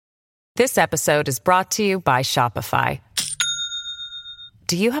This episode is brought to you by Shopify.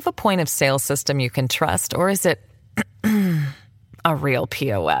 Do you have a point of sale system you can trust, or is it a real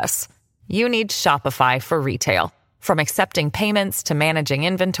POS? You need Shopify for retail. From accepting payments to managing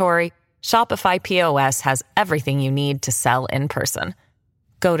inventory, Shopify POS has everything you need to sell in person.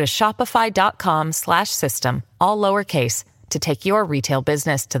 Go to shopify.com/system, all lowercase, to take your retail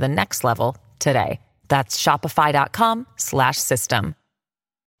business to the next level today. That's shopify.com/system.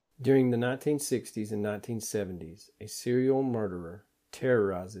 During the 1960s and 1970s, a serial murderer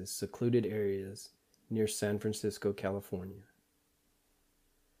terrorizes secluded areas near San Francisco, California.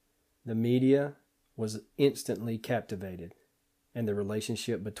 The media was instantly captivated, and the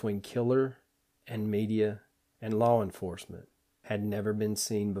relationship between killer and media and law enforcement had never been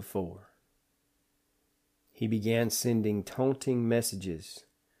seen before. He began sending taunting messages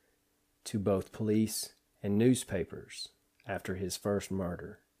to both police and newspapers after his first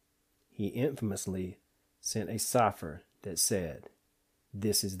murder. He infamously sent a cipher that said,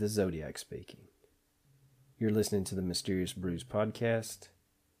 "This is the Zodiac speaking." You're listening to the Mysterious Brews podcast,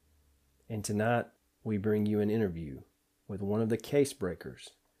 and tonight we bring you an interview with one of the case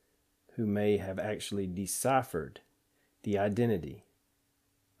breakers who may have actually deciphered the identity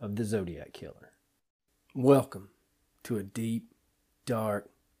of the Zodiac killer. Welcome to a deep, dark,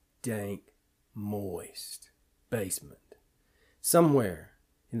 dank, moist basement somewhere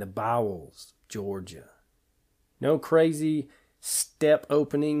in the bowels of Georgia. No crazy step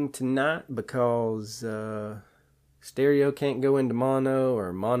opening tonight because stereo can't go into mono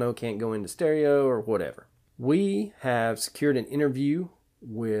or mono can't go into stereo or whatever. We have secured an interview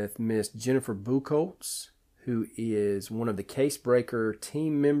with Miss Jennifer Bucholtz, who is one of the Casebreaker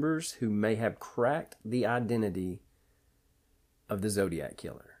team members who may have cracked the identity of the Zodiac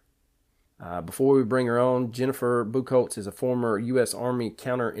killer. Before we bring her on, Jennifer Bucholtz is a former U.S. Army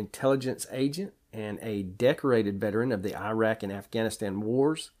counterintelligence agent and a decorated veteran of the Iraq and Afghanistan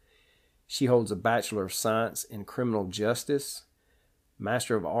wars. She holds a Bachelor of Science in Criminal Justice,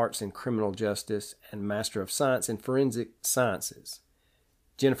 Master of Arts in Criminal Justice, and Master of Science in Forensic Sciences.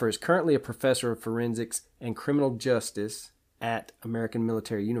 Jennifer is currently a professor of forensics and criminal justice at American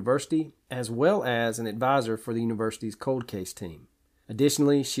Military University, as well as an advisor for the university's cold case team.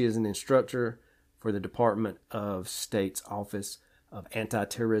 Additionally, she is an instructor for the Department of State's Office of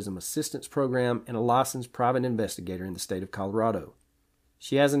Anti-Terrorism Assistance Program and a licensed private investigator in the state of Colorado.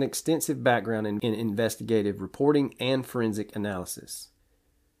 She has an extensive background in investigative reporting and forensic analysis.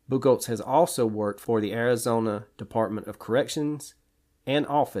 Bucholtz has also worked for the Arizona Department of Corrections and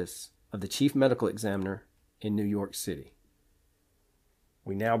Office of the Chief Medical Examiner in New York City.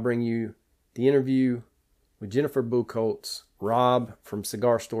 We now bring you the interview with Jennifer Bucholtz, Rob from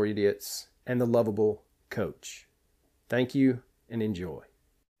Cigar Store Idiots, and the lovable Coach. Thank you and enjoy.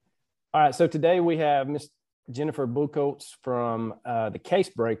 All right, so today we have Miss Jennifer Bucholtz from the Case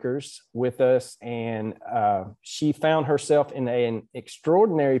Breakers with us, and she found herself in an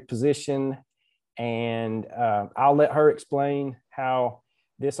extraordinary position, and I'll let her explain how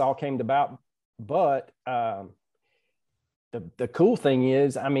this all came about. But the cool thing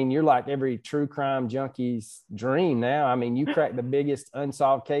is, I mean, you're like every true crime junkie's dream now. I mean, you cracked the biggest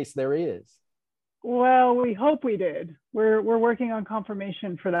unsolved case there is. Well, we hope we did. We're working on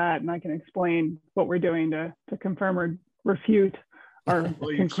confirmation for that, and I can explain what we're doing to confirm or refute our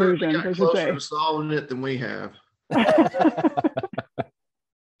conclusions. Got closer to solving it than we have.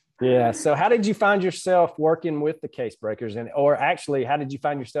 Yeah. So, how did you find yourself working with the Case Breakers, or actually, how did you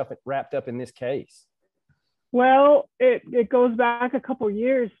find yourself wrapped up in this case? Well, it goes back a couple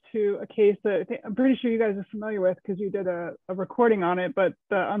years to a case that I'm pretty sure you guys are familiar with because you did a recording on it, but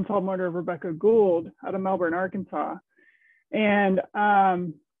the unsolved murder of Rebecca Gould out of Melbourne, Arkansas. And that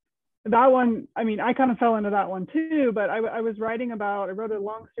one, I mean, I kind of fell into that one too, but I wrote a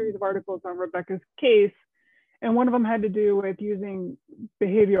long series of articles on Rebecca's case. And one of them had to do with using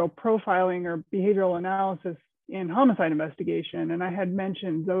behavioral profiling or behavioral analysis in homicide investigation. And I had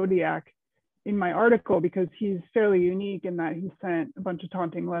mentioned Zodiac in my article because he's fairly unique in that he sent a bunch of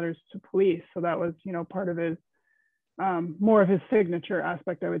taunting letters to police. So that was, part of his, more of his signature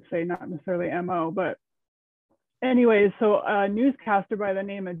aspect, I would say, not necessarily MO. But anyways, so a newscaster by the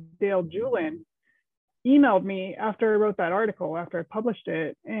name of Dale Julin emailed me after I wrote that article, after I published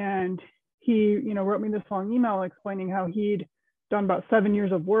it. And he, wrote me this long email explaining how he'd done about 7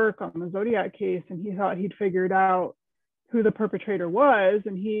 years of work on the Zodiac case. And he thought he'd figured out who the perpetrator was,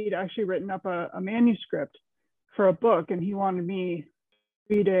 and he'd actually written up a manuscript for a book, and he wanted me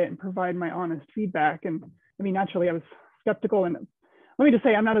to read it and provide my honest feedback. And I mean, naturally, I was skeptical. And let me just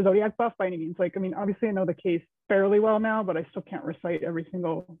say, I'm not a Zodiac buff by any means. Obviously, I know the case fairly well now, but I still can't recite every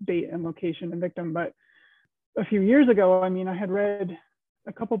single date and location and victim. But a few years ago, I mean, I had read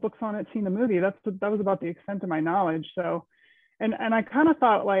a couple books on it, seen the movie. That was about the extent of my knowledge. So, and I kind of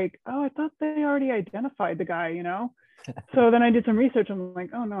thought like, oh, I thought they already identified the guy, you know? So then I did some research and I'm like,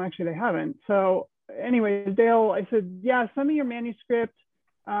 oh no, actually they haven't. So anyways, Dale, I said, yeah, send me your manuscript.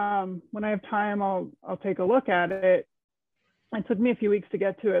 When I have time, I'll take a look at it. It took me a few weeks to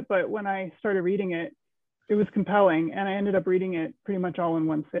get to it, but when I started reading it, it was compelling, and I ended up reading it pretty much all in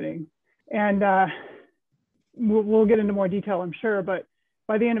one sitting. And we'll get into more detail, I'm sure, but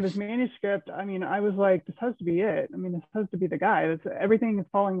by the end of his manuscript, I mean, I was like, this has to be it. I mean, this has to be the guy. Everything is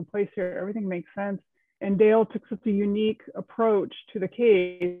falling in place here. Everything makes sense. And Dale took such a unique approach to the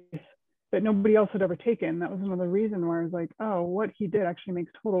case that nobody else had ever taken. That was another reason where I was like, oh, what he did actually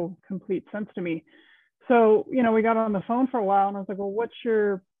makes total, complete sense to me. So, you know, we got on the phone for a while and I was like, well, what's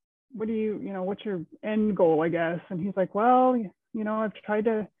your end goal, I guess? And he's like, well, you know, I've tried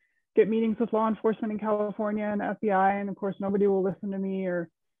to get meetings with law enforcement in California and FBI, and of course, nobody will listen to me or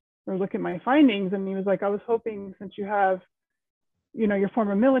look at my findings. And he was like, I was hoping, since you have, you know, your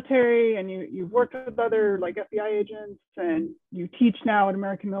former military and you've worked with other like FBI agents and you teach now at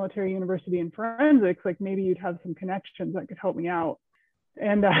American Military University in forensics, like maybe you'd have some connections that could help me out.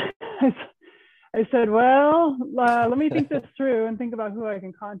 And I said, well, let me think this through and think about who I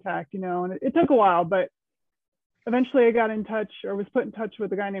can contact, you know. And it took a while, but eventually I got in touch, or was put in touch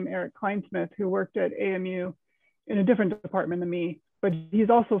with a guy named Eric Kleinsmith, who worked at AMU in a different department than me, but he's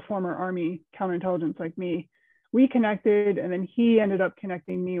also former Army counterintelligence like me. We connected, and then he ended up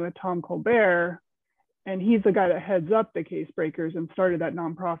connecting me with Tom Colbert, and he's the guy that heads up the Case Breakers and started that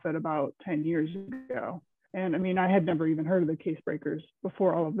nonprofit about 10 years ago. And I mean, I had never even heard of the Case Breakers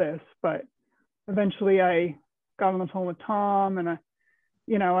before all of this, but eventually I got on the phone with Tom, and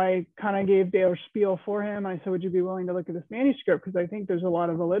I kind of gave Dale spiel for him. I said, would you be willing to look at this manuscript? Because I think there's a lot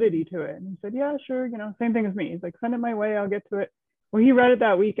of validity to it. And he said, yeah, sure. You know, same thing as me. He's like, send it my way, I'll get to it. Well, he read it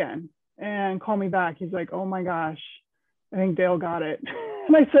that weekend and called me back. He's like, oh my gosh, I think Dale got it.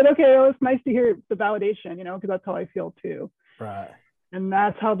 And I said, okay, well, it's nice to hear the validation, you know, because that's how I feel too. Right. And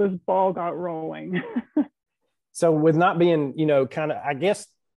that's how this ball got rolling. So with not being, you know, kind of, I guess,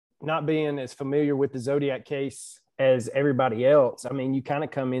 not being as familiar with the Zodiac case as everybody else, I mean, you kind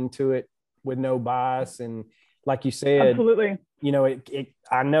of come into it with no bias. And like you said, absolutely, you know,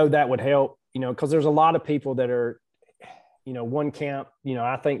 I know that would help, you know, because there's a lot of people that are, you know, one camp, you know,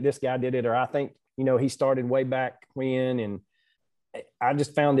 I think this guy did it, or I think, you know, he started way back when. And I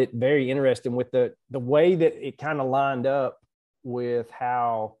just found it very interesting with the way that it kind of lined up with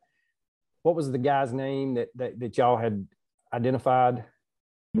how, what was the guy's name that y'all had identified?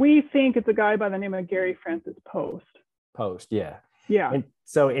 We think it's a guy by the name of Gary Francis Post. Post, yeah. Yeah.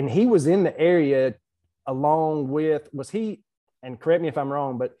 And he was in the area along with, was he, and correct me if I'm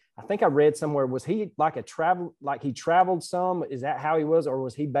wrong, but I think I read somewhere, was he like he traveled some? Is that how he was, or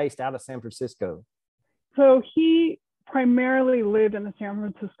was he based out of San Francisco? So he primarily lived in the San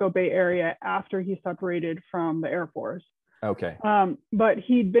Francisco Bay Area after he separated from the Air Force. Okay. But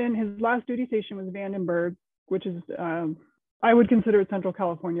his last duty station was Vandenberg, which is, I would consider it Central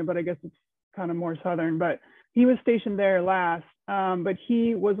California, but I guess it's kind of more Southern, but he was stationed there last. But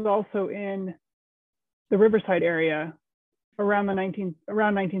he was also in the Riverside area around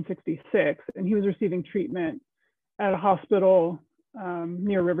 1966, and he was receiving treatment at a hospital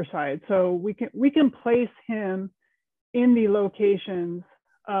near Riverside. So we can place him in the locations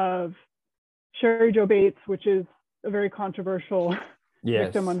of Sherry Jo Bates, which is a very controversial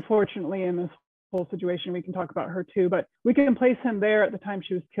victim, unfortunately, in this whole situation. We can talk about her too, but we can place him there at the time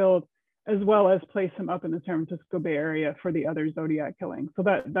she was killed, as well as place him up in the San Francisco Bay Area for the other Zodiac killing. So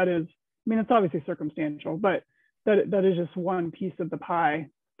that is, I mean, it's obviously circumstantial, but that is just one piece of the pie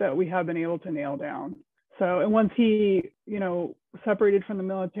that we have been able to nail down. So, and once he, you know, separated from the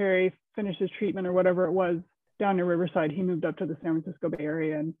military, finished his treatment or whatever it was down near Riverside, he moved up to the San Francisco Bay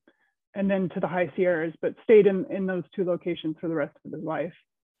Area and then to the High Sierras, but stayed in those two locations for the rest of his life.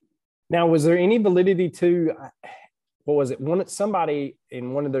 Now, was there any validity to, what was it? Somebody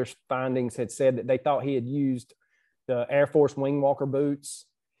in one of their findings had said that they thought he had used the Air Force wing walker boots,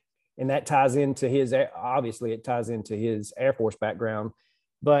 and that ties into obviously it ties into his Air Force background.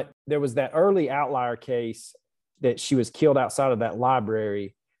 But there was that early outlier case that she was killed outside of that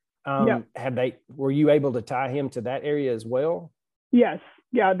library. Were you able to tie him to that area as well? Yes.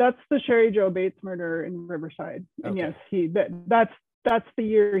 Yeah, that's the Sherry Jo Bates murder in Riverside. And okay. Yes, that's the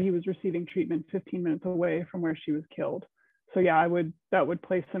year he was receiving treatment 15 minutes away from where she was killed. So yeah, that would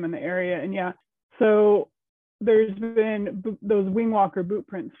place him in the area. And yeah, so there's been those wing walker boot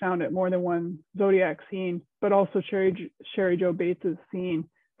prints found at more than one Zodiac scene, but also Sherry Joe Bates's scene,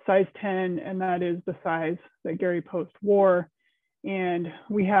 size 10, and that is the size that Gary Post wore. And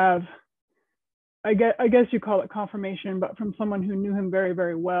we have, I guess you call it confirmation, but from someone who knew him very,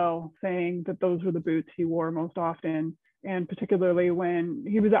 very well, saying that those were the boots he wore most often. And particularly when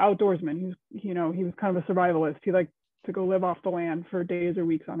he was an outdoorsman, he was kind of a survivalist. He liked to go live off the land for days or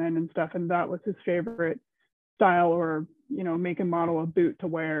weeks on end and stuff. And that was his favorite style or, make and model of boot to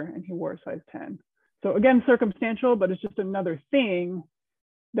wear. And he wore a size 10. So again, circumstantial, but it's just another thing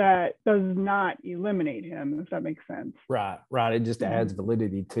that does not eliminate him, if that makes sense. Right. It just adds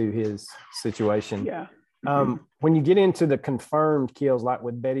validity to his situation. Yeah. When you get into the confirmed kills, like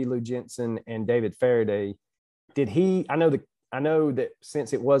with Betty Lou Jensen and David Faraday, I know that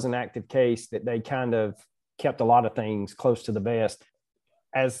since it was an active case, that they kind of kept a lot of things close to the vest.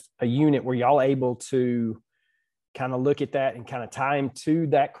 As a unit, were y'all able to kind of look at that and kind of tie him to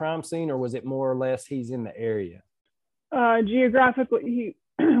that crime scene, or was it more or less he's in the area? Geographically,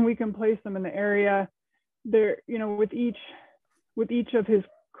 we can place them in the area. There, with each of his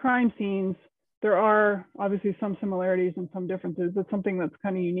crime scenes, there are obviously some similarities and some differences. But something that's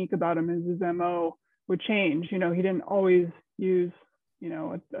kind of unique about him is his MO would change. He didn't always use, a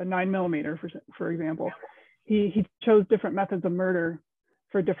 9mm, for example. He chose different methods of murder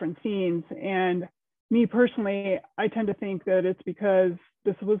for different scenes. And me personally, I tend to think that it's because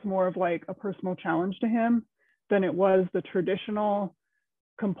this was more of like a personal challenge to him than it was the traditional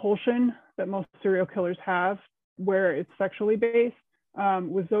compulsion that most serial killers have, where it's sexually based.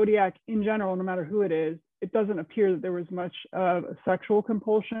 With Zodiac in general, no matter who it is, it doesn't appear that there was much of a sexual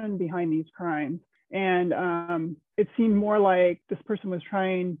compulsion behind these crimes. And it seemed more like this person was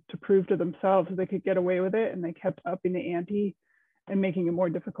trying to prove to themselves that they could get away with it, and they kept upping the ante and making it more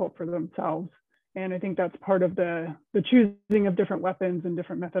difficult for themselves. And I think that's part of the choosing of different weapons and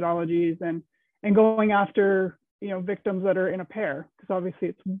different methodologies, and going after victims that are in a pair, because obviously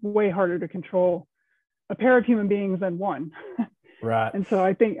it's way harder to control a pair of human beings than one. Right. And so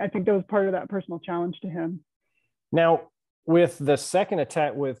I think that was part of that personal challenge to him. Now, with the second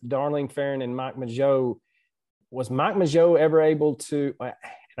attack with Darlene Ferrin and Mike Mageau, was Mike Mageau ever able to, and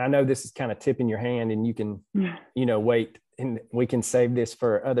I know this is kind of tipping your hand and you can, wait, and we can save this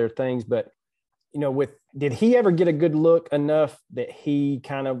for other things, but did he ever get a good look enough that he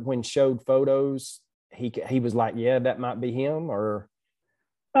kind of, when showed photos, he was like, yeah, that might be him? Or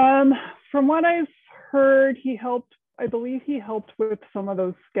from what I've heard, I believe he helped with some of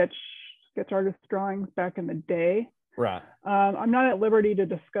those sketch artist drawings back in the day. Right. I'm not at liberty to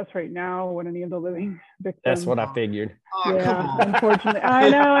discuss right now what any of the living victims. That's what I figured. Oh, yeah, come on. Unfortunately.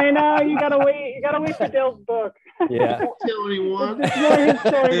 I know. You gotta wait for Dale's book. Yeah. Don't tell anyone. It's more his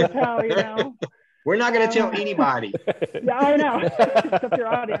story to tell, We're not going to tell anybody. Yeah, I know. Except your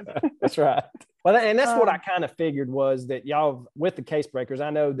audience. That's right. Well, and that's what I kind of figured, was that y'all, with the case breakers,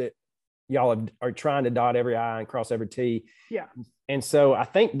 I know that y'all are trying to dot every I and cross every T. Yeah. And so I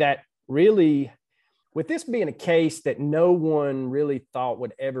think that really, with this being a case that no one really thought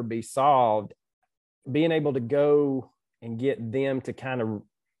would ever be solved, being able to go and get them to kind of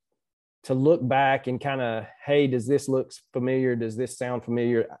to look back and kind of, hey, does this look familiar? Does this sound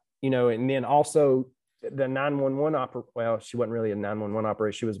familiar? And then also the 911 well, she wasn't really a 911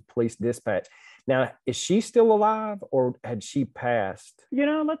 operator. She was a police dispatch. Now, is she still alive, or had she passed?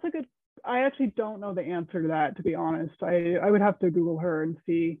 That's a good, I actually don't know the answer to that, to be honest. I would have to Google her and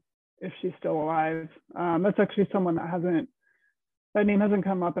see if she's still alive. That's actually someone that name hasn't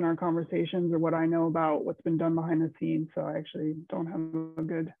come up in our conversations or what I know about what's been done behind the scenes. So I actually don't have a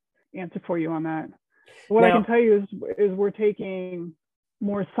good answer for you on that. What I can tell you is we're taking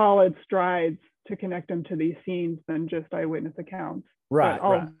more solid strides to connect them to these scenes than just eyewitness accounts. Right.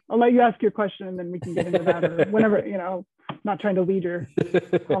 I'll let you ask your question and then we can get into that, or whenever, not trying to lead your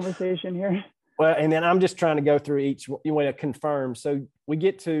conversation here. Well, and then I'm just trying to go through each, you want to confirm. So we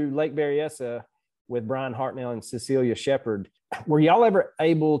get to Lake Berryessa with Brian Hartnell and Cecilia Shepard. Were y'all ever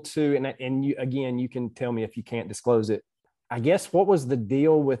able to, and you, again, you can tell me if you can't disclose it, I guess, what was the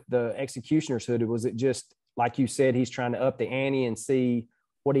deal with the executioner's hood? Was it just, like you said, he's trying to up the ante and see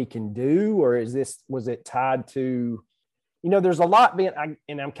what he can do? Or was it tied to, there's a lot being,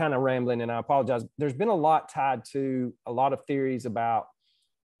 and I'm kind of rambling and I apologize. There's been a lot tied to a lot of theories about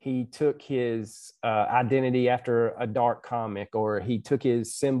he took his identity after a dark comic, or he took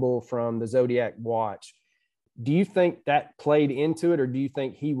his symbol from the Zodiac watch. Do you think that played into it, or do you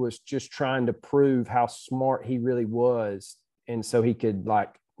think he was just trying to prove how smart he really was, and so he could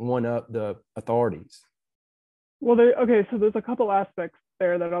one up the authorities? Well, so there's a couple aspects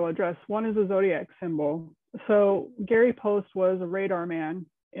there that I'll address. One is the Zodiac symbol. So Gary Post was a radar man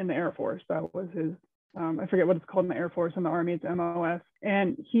in the Air Force. That was his, I forget what it's called in the Air Force. In the Army, it's MOS.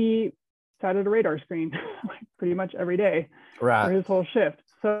 And he sat at a radar screen like pretty much every day for his whole shift.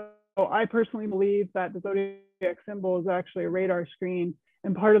 So I personally believe that the Zodiac symbol is actually a radar screen.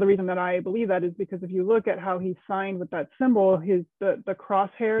 And part of the reason that I believe that is because if you look at how he signed with that symbol, the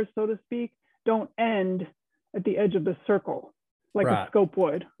crosshairs, so to speak, don't end at the edge of the circle like a scope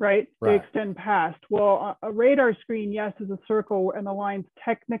would, right? They extend past. Well, a radar screen, yes, is a circle, and the lines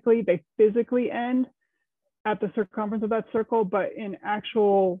technically, they physically end at the circumference of that circle, but in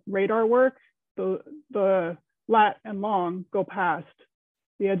actual radar work, the lat and long go past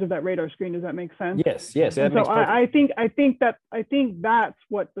the edge of that radar screen. Does that make sense? Yes, yes. And so I think that's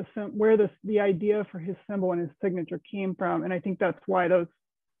what where the idea for his symbol and his signature came from, and I think that's why those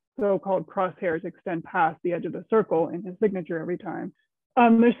so-called crosshairs extend past the edge of the circle in his signature every time.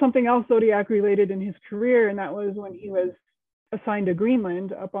 There's something else Zodiac related in his career, and that was when he was assigned to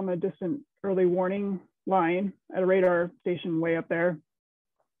Greenland up on the distant early warning line at a radar station way up there.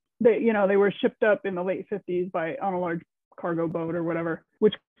 They were shipped up in the late 50s on a large cargo boat or whatever,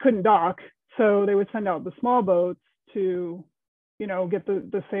 which couldn't dock. So they would send out the small boats to, get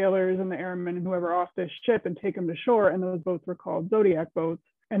the sailors and the airmen and whoever off this ship and take them to shore. And those boats were called Zodiac boats.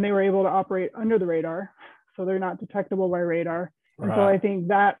 And they were able to operate under the radar. So they're not detectable by radar. And so I think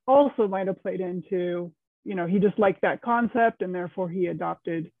that also might have played into, he just liked that concept, and therefore he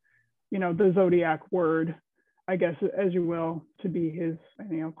adopted, the Zodiac word, I guess, as you will, to be his,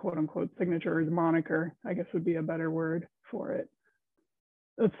 quote unquote signature, his moniker, I guess would be a better word for it.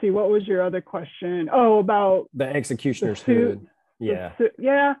 Let's see, what was your other question? Oh, about the executioner's hood. Yeah.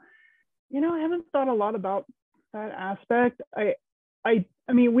 Yeah. I haven't thought a lot about that aspect. I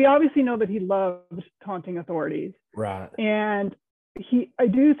mean, we obviously know that he loved taunting authorities. Right. And I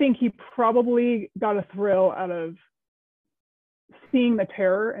do think he probably got a thrill out of seeing the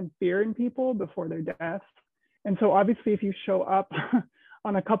terror and fear in people before their deaths. And so obviously if you show up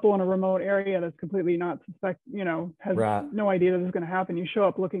on a couple in a remote area that's completely not has no idea that this is going to happen, you show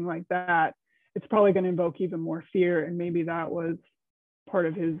up looking like that, it's probably going to invoke even more fear. And maybe that was part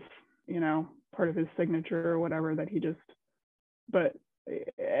of his signature or whatever that he just,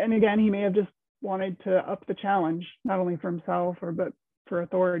 and again, he may have just wanted to up the challenge, not only for himself but for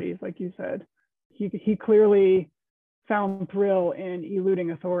authorities, like you said. He clearly found thrill in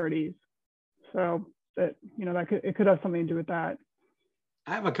eluding authorities. So that, it could have something to do with that.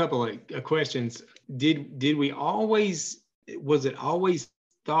 I have a couple of questions. Was it always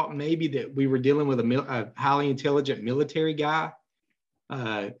thought maybe that we were dealing with a highly intelligent military guy?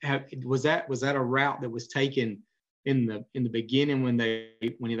 Was that a route that was taken in the beginning when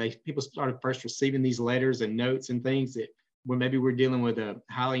people started first receiving these letters and notes and things, that when maybe we're dealing with a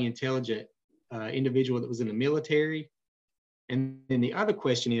highly intelligent individual that was in the military? And then the other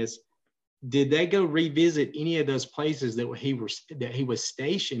question is, did they go revisit any of those places that he was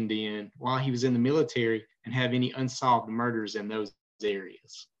stationed in while he was in the military and have any unsolved murders in those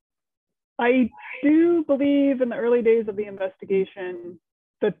areas? I do believe in the early days of the investigation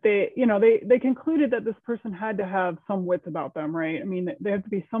that they concluded that this person had to have some wits about them, right? I mean, they have to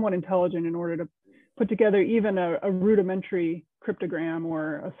be somewhat intelligent in order to put together even a rudimentary cryptogram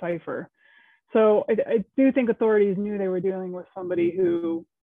or a cipher. So I do think authorities knew they were dealing with somebody who,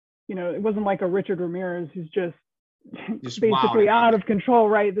 it wasn't like a Richard Ramirez who's just basically out of control,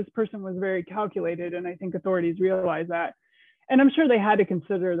 right? This person was very calculated, and I think authorities realized that. And I'm sure they had to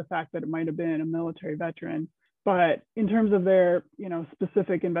consider the fact that it might have been a military veteran. But in terms of their,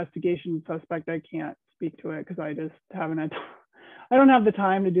 specific investigation suspect, I can't speak to it because I just I don't have the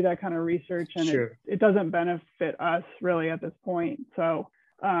time to do that kind of research, and sure. it doesn't benefit us really at this point. So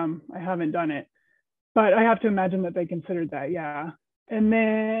I haven't done it, but I have to imagine that they considered that, yeah. And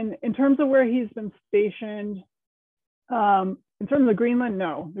then in terms of where he's been stationed, in terms of Greenland,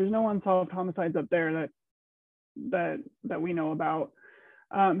 no, there's no unsolved homicides up there that we know about.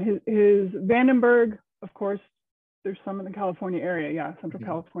 His Vandenberg, of course, there's some in the California area, Central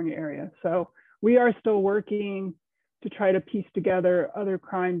California area. So we are still working to try to piece together other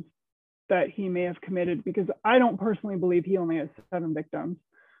crimes that he may have committed, because I don't personally believe he only has 7 victims.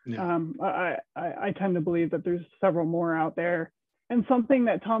 No. I tend to believe that there's several more out there. And something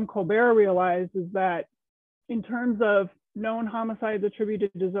that Tom Colbert realized is that in terms of known homicides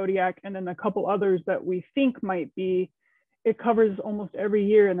attributed to Zodiac, and then a couple others that we think might be, it covers almost every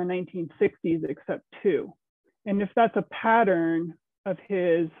year in the 1960s except 2. And if that's a pattern of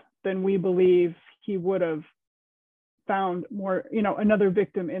his, then we believe he would have found more, another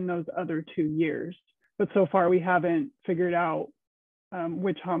victim in those other 2 years. But so far we haven't figured out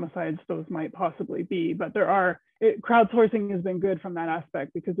which homicides those might possibly be. But crowdsourcing has been good from that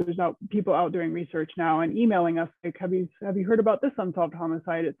aspect, because there's people out doing research now and emailing us like, have you heard about this unsolved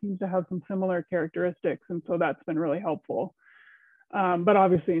homicide? It seems to have some similar characteristics. And so that's been really helpful. But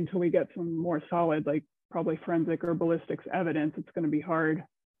obviously, until we get some more solid, like probably forensic or ballistics evidence, it's going to be hard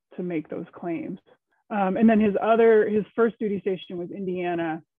to make those claims. And then his first duty station was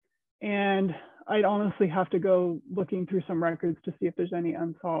Indiana. And I'd honestly have to go looking through some records to see if there's any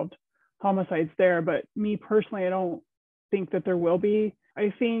unsolved homicides there. But me personally, I don't think that there will be.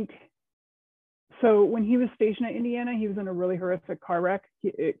 I think, so when he was stationed at Indiana, he was in a really horrific car wreck.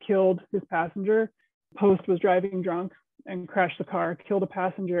 It killed his passenger. Post was driving drunk and crashed the car, killed a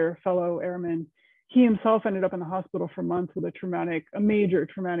passenger, fellow airman. He himself ended up in the hospital for months with a major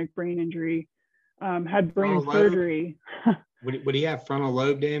traumatic brain injury, had brain surgery. Would he have frontal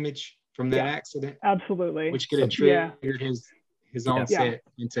lobe damage from that accident? Absolutely. Which could have triggered his onset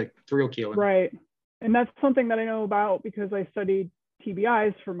into thrill killing. Right. And that's something that I know about because I studied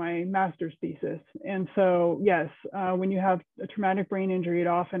TBIs for my master's thesis. And so, yes, when you have a traumatic brain injury, it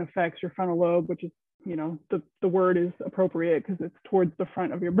often affects your frontal lobe, which is, the word is appropriate because it's towards the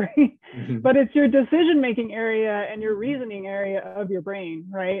front of your brain, but it's your decision-making area and your reasoning area of your brain,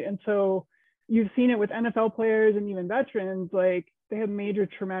 right? And so you've seen it with NFL players and even veterans, like they have major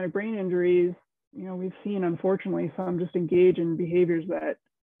traumatic brain injuries. We've seen, unfortunately, some just engage in behaviors that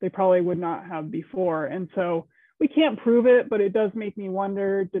they probably would not have before. And so we can't prove it, but it does make me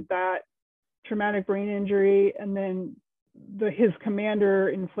wonder, did that traumatic brain injury and then his commander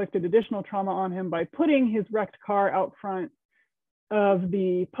inflicted additional trauma on him by putting his wrecked car out front of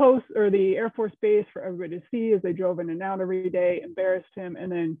the post or the Air Force base for everybody to see as they drove in and out every day, embarrassed him, and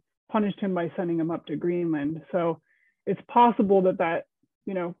then punished him by sending him up to Greenland. So it's possible that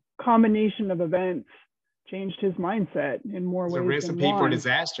combination of events changed his mindset in more ways. It's a recipe for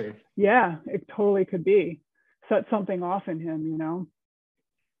disaster. Yeah, it totally could be. Set something off in him,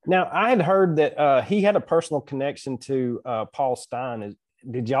 Now, I had heard that he had a personal connection to Paul Stein.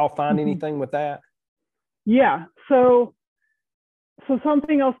 Did y'all find anything with that? Yeah. So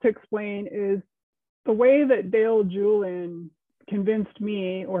something else to explain is the way that Dale Julin convinced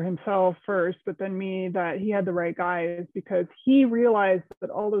me, or himself first, but then me, that he had the right guy is because he realized that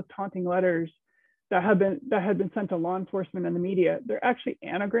all those taunting letters that had been sent to law enforcement and the media, they're actually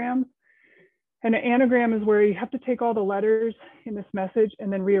anagrams. And an anagram is where you have to take all the letters in this message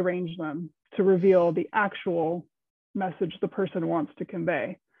and then rearrange them to reveal the actual message the person wants to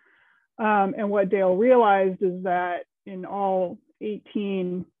convey. And what Dale realized is that in all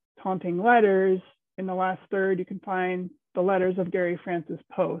 18 taunting letters, in the last third, you can find the letters of Gary Francis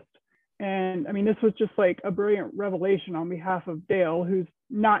Post. And I mean, this was just like a brilliant revelation on behalf of Dale, who's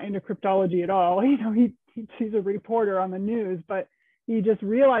not into cryptology at all. He's a reporter on the news, but he just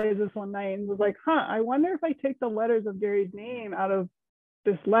realized this one night and was like, I wonder if I take the letters of Gary's name out of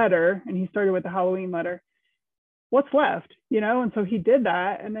this letter, and he started with the Halloween letter, what's left, And so he did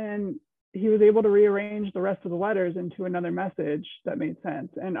that. And then he was able to rearrange the rest of the letters into another message that made sense.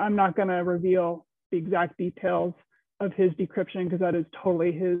 And I'm not going to reveal the exact details of his decryption because that is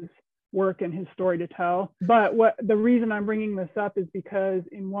totally his work and his story to tell. But the reason I'm bringing this up is because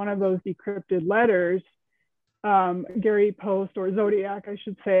in one of those decrypted letters, Gary Post, or Zodiac, I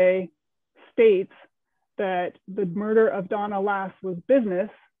should say, states that the murder of Donna Lass was business.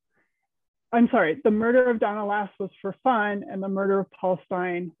 I'm sorry, the murder of Donna Lass was for fun and the murder of Paul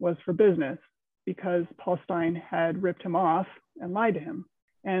Stein was for business because Paul Stein had ripped him off and lied to him.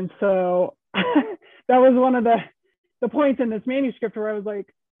 And so that was one of the points in this manuscript where I was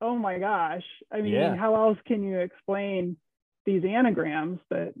like, oh my gosh, I mean, how else can you explain these anagrams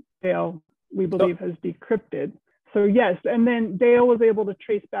that Dale, we believe, has decrypted? So yes, and then Dale was able to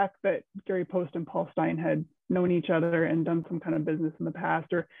trace back that Gary Post and Paul Stein had known each other and done some kind of business in the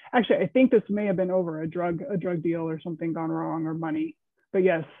past, or actually, I think this may have been over a drug deal or something gone wrong, or money. But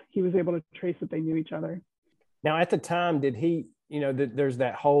yes, he was able to trace that they knew each other. Now, at the time, did he, there's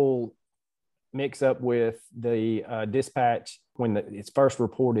that whole mix up with the dispatch when it's first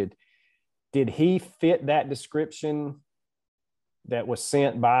reported. Did he fit that description that was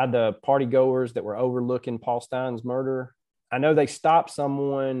sent by the party goers that were overlooking Paul Stein's murder? I know they stopped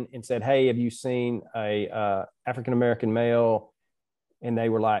someone and said, hey, have you seen a African-American male? And they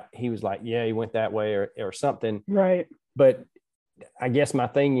were like, he was like, yeah, he went that way or something. Right. But I guess my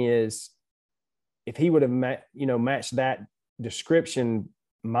thing is, if he would have matched that description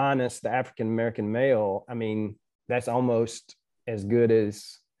minus the African-American male, I mean, that's almost as good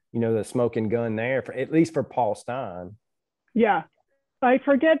as, the smoking gun there, at least for Paul Stein. Yeah. I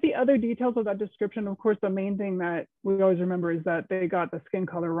forget the other details of that description. Of course, the main thing that we always remember is that they got the skin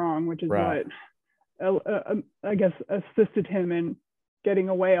color wrong, which is Right. what I guess assisted him in getting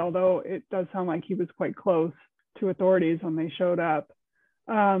away, although it does sound like he was quite close to authorities when they showed up.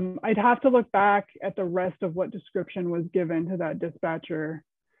 I'd have to look back at the rest of what description was given to that dispatcher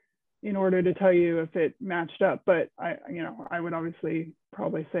in order to tell you if it matched up. But I would obviously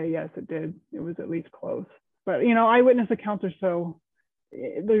probably say yes, it did. It was at least close. But eyewitness accounts are so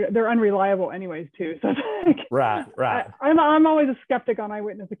they're unreliable anyways too. So like, Right. I'm always a skeptic on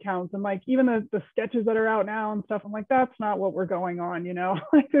eyewitness accounts, and like even the sketches that are out now and stuff, I'm like, that's not what we're going on,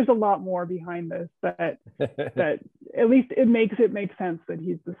 like there's a lot more behind this that at least it makes sense that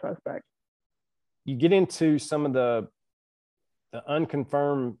he's the suspect. You get into some of the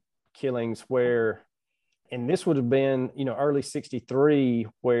unconfirmed killings where, and this would have been, early 63,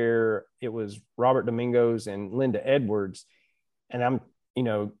 where it was Robert Domingos and Linda Edwards. And I'm,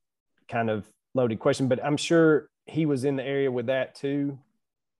 kind of loaded question, but I'm sure he was in the area with that too.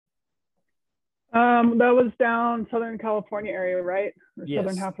 That was down Southern California area, right? Or yes.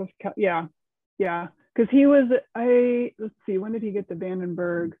 Southern half of, yeah. Because he was, let's see, when did he get to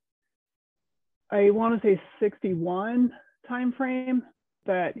Vandenberg? I want to say 61 time frame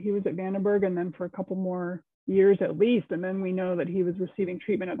that he was at Vandenberg, and then for a couple more years at least. And then we know that he was receiving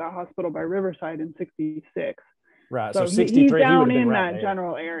treatment at that hospital by Riverside in 66. Right. So 63, he's down he in right that there.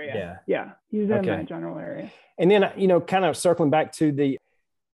 general area. Yeah. He's in that general area. And then, kind of circling back to the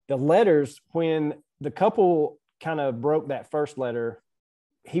letters, when the couple kind of broke that first letter,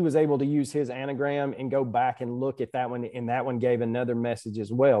 he was able to use his anagram and go back and look at that one. And that one gave another message as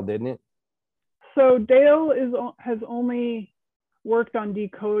well, didn't it? So Dale has only worked on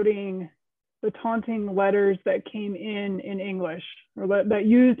decoding the taunting letters that came in English, or that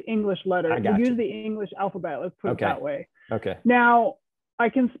used English letters, that used the English alphabet, let's put it that way. Okay. Now, I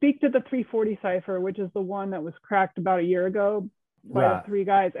can speak to the 340 cipher, which is the one that was cracked about a year ago by the three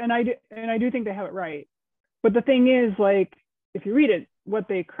guys. And I do think they have it right. But the thing is, like, if you read it, what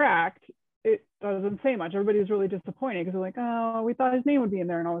they cracked, it doesn't say much. Everybody's really disappointed because they're like, oh, we thought his name would be in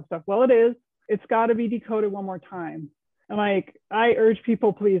there and all this stuff. Well, it is. It's got to be decoded one more time. And like, I urge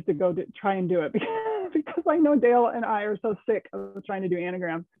people, please, to go try and do it because I know Dale and I are so sick of trying to do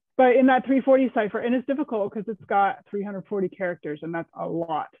anagrams. But in that 340 cipher, and it's difficult because it's got 340 characters, and that's a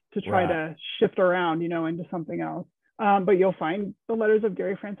lot to try to shift around, into something else. But you'll find the letters of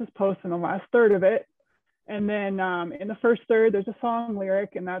Gary Francis Post in the last third of it. And then in the first third, there's a song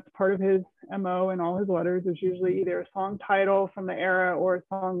lyric, and that's part of his MO in all his letters. There's usually either a song title from the era or a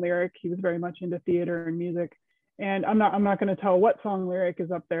song lyric. He was very much into theater and music. And I'm not going to tell what song lyric is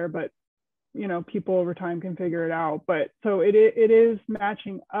up there, but people over time can figure it out. But so it is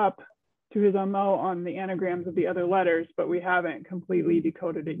matching up to his MO on the anagrams of the other letters, but we haven't completely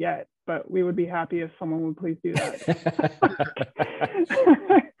decoded it yet. But we would be happy if someone would please do that.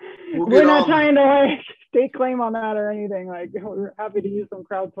 We're not trying to stake claim on that or anything. Like, we're happy to use some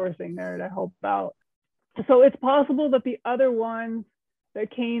crowdsourcing there to help out. So it's possible that the other ones that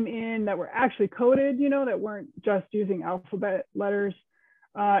came in that were actually coded, that weren't just using alphabet letters,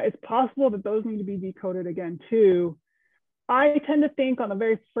 it's possible that those need to be decoded again too. I tend to think on the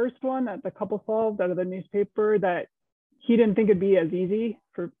very first one that the couple solved out of the newspaper that he didn't think it'd be as easy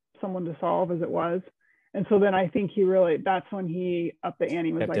for someone to solve as it was. And so then I think that's when he upped the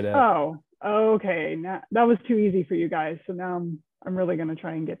ante, was like, oh, okay, now that was too easy for you guys. So now I'm really going to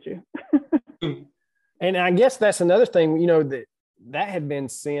try and get you. And I guess that's another thing, that had been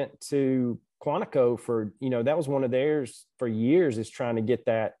sent to Quantico for, that was one of theirs for years, is trying to get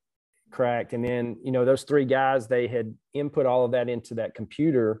that cracked. And then, those three guys, they had input all of that into that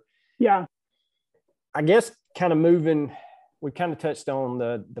computer. Yeah. I guess kind of moving, we kind of touched on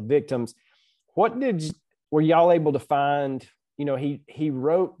the victims. What were y'all able to find? He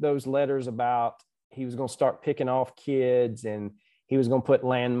wrote those letters about he was going to start picking off kids and he was going to put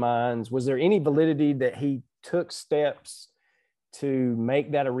landmines. Was there any validity that he took steps to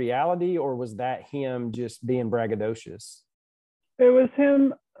make that a reality, or was that him just being braggadocious? It was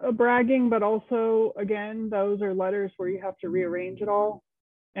him bragging, but also, again, those are letters where you have to rearrange it all.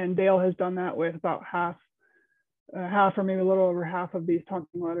 And Dale has done that with about half or maybe a little over half of these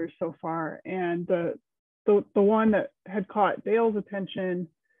taunting letters so far. And the one that had caught Dale's attention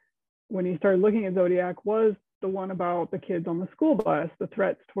when he started looking at Zodiac was the one about the kids on the school bus, the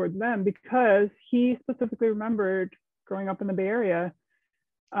threats towards them, because he specifically remembered growing up in the Bay Area,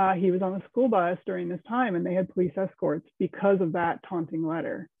 he was on a school bus during this time and they had police escorts because of that taunting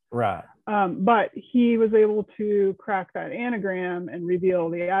letter. Right. But he was able to crack that anagram and reveal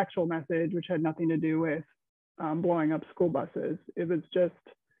the actual message, which had nothing to do with blowing up school buses. It was just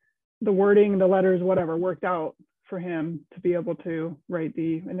the wording, the letters, whatever worked out for him to be able to write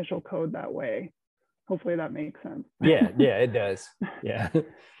the initial code that way. Hopefully that makes sense. Yeah, it does. Yeah.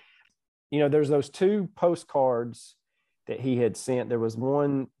 There's those 2 postcards that he had sent. There was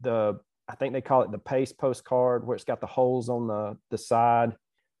one, I think they call it the paste postcard, where it's got the holes on the side.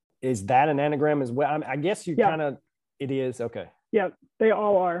 Is that an anagram as well? I guess you kind of, it is. Okay. Yeah, they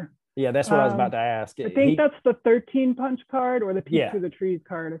all are. Yeah, that's what I was about to ask. I think that's the 13 punch card or the Peek Yeah. Through the Trees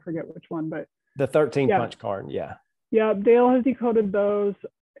card. I forget which one, but the 13 punch card. Yeah. Yeah, Dale has decoded those.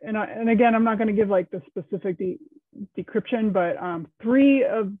 And again, I'm not going to give like the specific decryption, but 3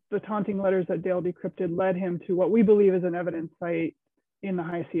 of the taunting letters that Dale decrypted led him to what we believe is an evidence site in the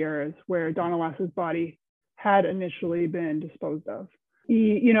High Sierras where Donna Lass's body had initially been disposed of.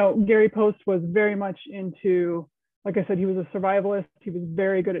 Gary Post was very much into, like I said, he was a survivalist. He was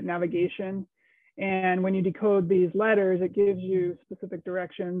very good at navigation. And when you decode these letters, it gives you specific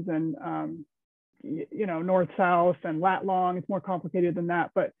directions and, north, south, and lat long. It's more complicated than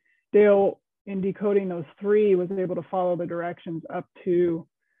that. But Dale, in decoding those 3, was able to follow the directions up to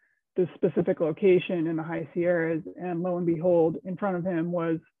the specific location in the High Sierras. And lo and behold, in front of him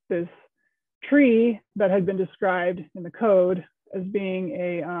was this tree that had been described in the code as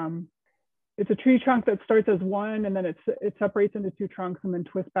being it's a tree trunk that starts as one and then it separates into 2 trunks and then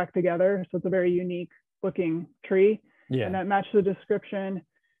twists back together. So it's a very unique looking tree. Yeah. And that matched the description.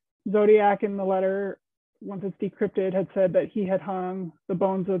 Zodiac in the letter, once it's decrypted, had said that he had hung the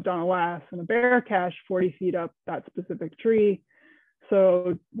bones of Donna Lass in a bear cache 40 feet up that specific tree.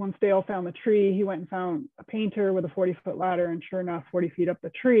 So once Dale found the tree, he went and found a painter with a 40-foot ladder. And sure enough, 40 feet up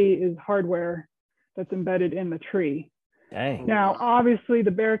the tree is hardware that's embedded in the tree. Dang. Now, obviously,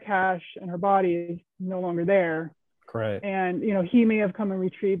 the bear cache and her body is no longer there. Correct. And, he may have come and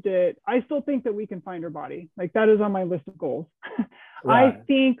retrieved it. I still think that we can find her body. Like, that is on my list of goals. Right. I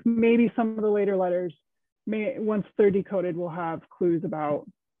think maybe some of the later letters, once they're decoded, will have clues about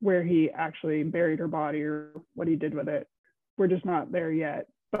where he actually buried her body or what he did with it. We're just not there yet.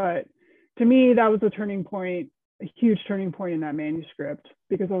 But to me, that was a turning point, a huge turning point in that manuscript,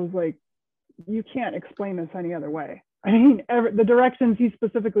 because I was like, you can't explain this any other way. I mean, the directions he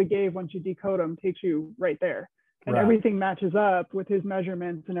specifically gave once you decode them takes you right there. And Right. everything matches up with his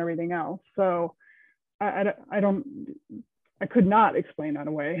measurements and everything else. So I could not explain that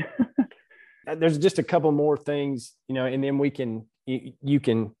away. There's just a couple more things, and then you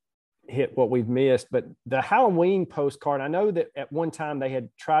can hit what we've missed. But the Halloween postcard, I know that at one time they had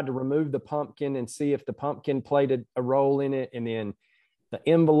tried to remove the pumpkin and see if the pumpkin played a role in it. And then the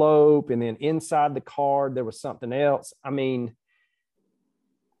envelope, and then inside the card, there was something else. I mean,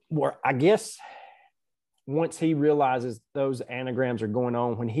 I guess once he realizes those anagrams are going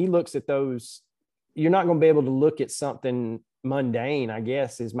on, when he looks at those, you're not going to be able to look at something mundane, I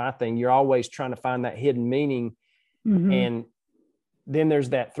guess, is my thing. You're always trying to find that hidden meaning. Mm-hmm. And then there's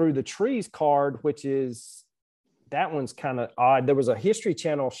that Through the Trees card, that one's kind of odd. There was a History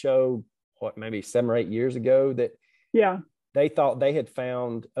Channel show, maybe 7 or 8 years ago, that they thought they had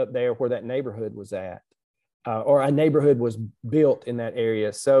found up there where that neighborhood was at, or a neighborhood was built in that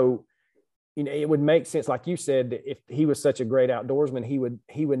area. So, it would make sense, like you said, that if he was such a great outdoorsman,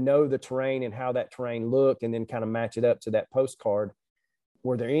 he would know the terrain and how that terrain looked, and then kind of match it up to that postcard.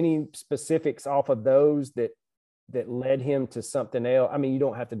 Were there any specifics off of those that led him to something else? I mean, you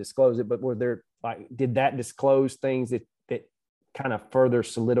don't have to disclose it, but did that disclose things that kind of further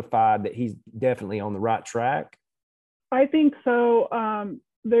solidified that he's definitely on the right track? I think so.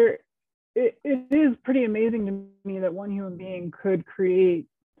 It is pretty amazing to me that one human being could create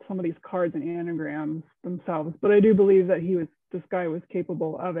some of these cards and anagrams themselves, but I do believe that this guy was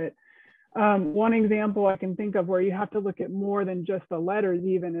capable of it. One example I can think of where you have to look at more than just the letters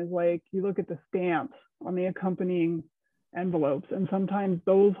even is like, you look at the stamps on the accompanying envelopes, and sometimes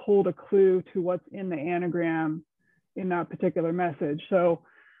those hold a clue to what's in the anagram in that particular message. So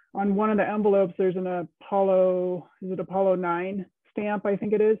on one of the envelopes, there's an Apollo 9 stamp, I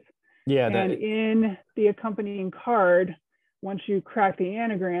think it is. Yeah. And in the accompanying card, once you crack the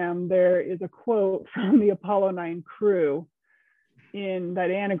anagram, there is a quote from the Apollo 9 crew in that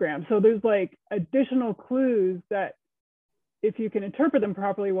anagram. So there's like additional clues that, if you can interpret them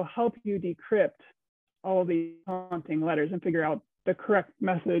properly, will help you decrypt all these haunting letters and figure out the correct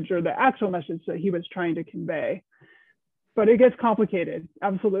message or the actual message that he was trying to convey. But it gets complicated,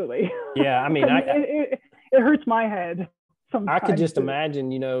 absolutely. Yeah, I mean, it hurts my head sometimes. I could just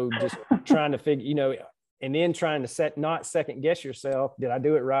imagine, just trying to figure, and then trying to not second guess yourself. Did I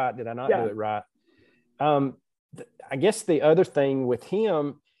do it right? Did I not do it right? I guess the other thing with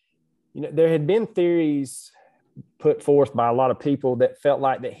him, there had been theories put forth by a lot of people that felt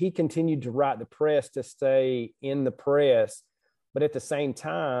like that he continued to write the press to stay in the press. But at the same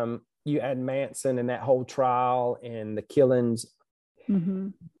time, you had Manson and that whole trial and the killings. Mm-hmm.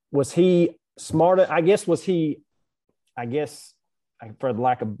 Was he smart? I guess, for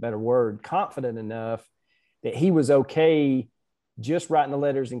lack of a better word, confident enough that he was okay just writing the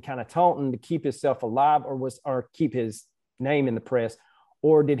letters and kind of taunting to keep himself alive, or keep his name in the press?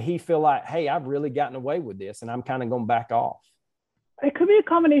 Or did he feel like, hey, I've really gotten away with this and I'm kind of going to back off? It could be a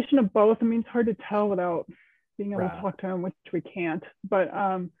combination of both. I mean, it's hard to tell without being able Right. to talk to him, which we can't. But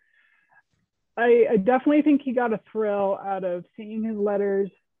I definitely think he got a thrill out of seeing his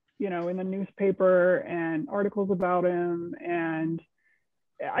letters, you know, in the newspaper and articles about him. And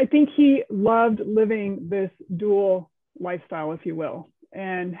I think he loved living this dual lifestyle, if you will,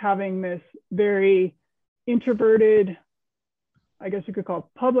 and having this very introverted, I guess you could call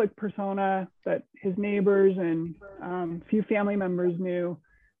it, public persona that his neighbors and a few family members knew,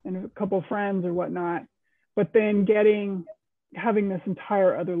 and a couple of friends or whatnot, but then having this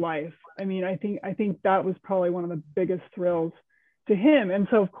entire other life. I mean, I think that was probably one of the biggest thrills to him. And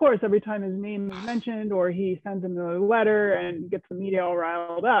so, of course, every time his name is mentioned or he sends another letter and gets the media all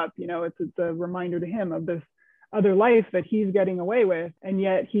riled up, you know, it's a reminder to him of this other life that he's getting away with. And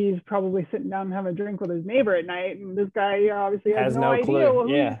yet he's probably sitting down and having a drink with his neighbor at night. And this guy obviously has no idea clue.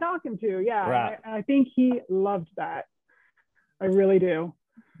 who he's talking to. Yeah. Right. I think he loved that. I really do.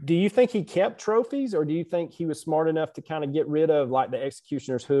 Do you think he kept trophies, or do you think he was smart enough to kind of get rid of like the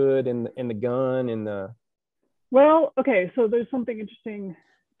executioner's hood and the gun and the... Well, okay. So there's something interesting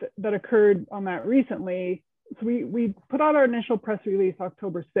that occurred on that recently. So we put out our initial press release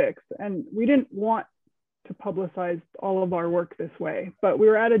October 6th, and we didn't want to publicize all of our work this way, but we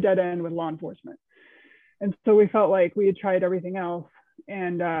were at a dead end with law enforcement. And so we felt like we had tried everything else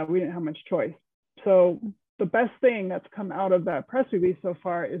and we didn't have much choice. So the best thing that's come out of that press release so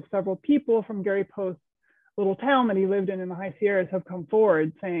far is several people from Gary Post's little town that he lived in the High Sierras have come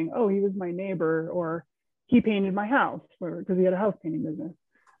forward saying, oh, he was my neighbor, or he painted my house, because he had a house painting business.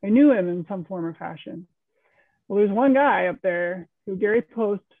 I knew him in some form or fashion. Well, there's one guy up there who Gary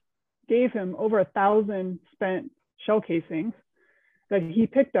Post gave him over 1,000 spent shell casings that he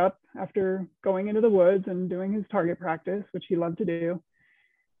picked up after going into the woods and doing his target practice, which he loved to do.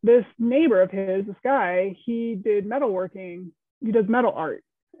 This neighbor of his, this guy, he did metalworking, he does metal art.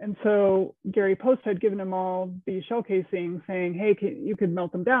 And so Gary Post had given him all these shell casings saying, hey, you could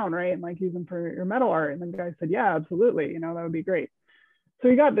melt them down, right? And like use them for your metal art. And the guy said, yeah, absolutely. You know, that would be great. So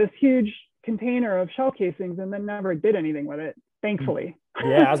he got this huge container of shell casings and then never did anything with it, thankfully.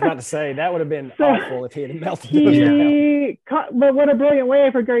 Yeah, I was about to say that would have been awful if he had melted those down. But what a brilliant way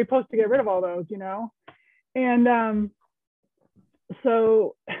for Gary Post to get rid of all those, you know? And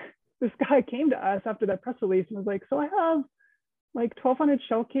so this guy came to us after that press release and was like, so I have like 1,200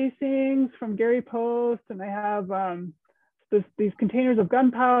 shell casings from Gary Post, and I have these containers of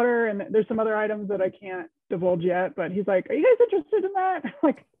gunpowder, and there's some other items that I can't divulge yet, but he's like, are you guys interested in that? I'm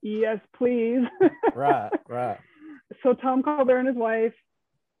like, yes, please. Right. So Tom Calder and his wife,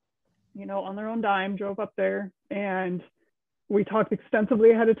 you know, on their own dime, drove up there, and we talked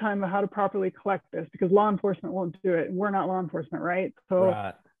extensively ahead of time about how to properly collect this, because law enforcement won't do it. And we're not law enforcement, right? So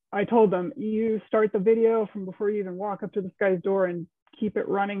right. I told them, you start the video from before you even walk up to this guy's door and keep it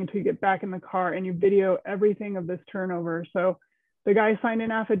running until you get back in the car, and you video everything of this turnover. So the guy signed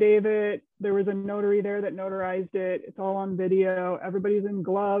an affidavit. There was a notary there that notarized it. It's all on video. Everybody's in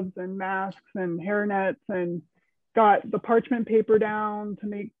gloves and masks and hairnets, and got the parchment paper down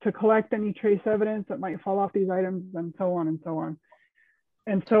to collect any trace evidence that might fall off these items, and so on and so on.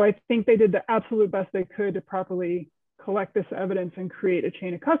 And so I think they did the absolute best they could to properly collect this evidence and create a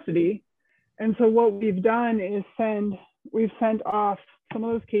chain of custody. And so what we've done is we've sent off some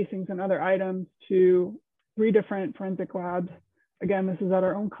of those casings and other items to 3 different forensic labs. Again, this is at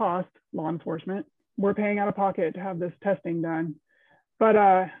our own cost, law enforcement. We're paying out of pocket to have this testing done.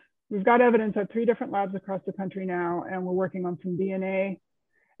 But we've got evidence at 3 different labs across the country now, and we're working on some DNA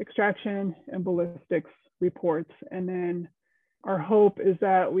extraction and ballistics reports. And then our hope is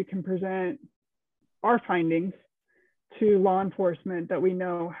that we can present our findings to law enforcement that we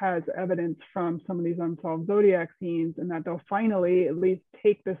know has evidence from some of these unsolved Zodiac scenes, and that they'll finally at least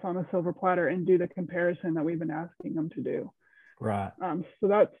take this on a silver platter and do the comparison that we've been asking them to do. Right. So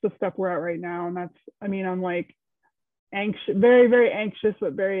that's the step we're at right now. And I'm like anxious, very, very anxious,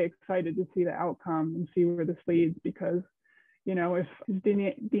 but very excited to see the outcome and see where this leads, because, you know, if his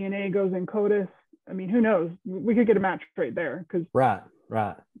DNA goes in CODIS, I mean, who knows? We could get a match right there. Right.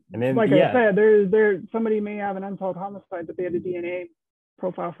 And then, like I said, somebody may have an unsolved homicide that they had a DNA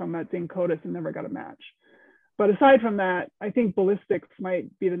profile from that's in CODIS and never got a match. But aside from that, I think ballistics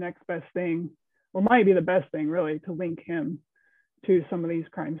might be the next best thing, or might be the best thing really, to link him to some of these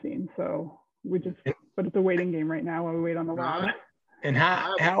crime scenes. So but it's a waiting game right now while we wait on the lab. And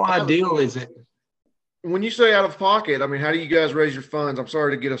how ideal is it? When you say out of pocket, I mean, how do you guys raise your funds? I'm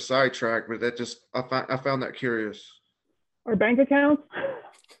sorry to get us sidetracked, but I found that curious. Our bank accounts.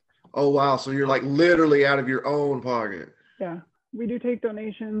 Oh, wow. So you're like literally out of your own pocket. Yeah, we do take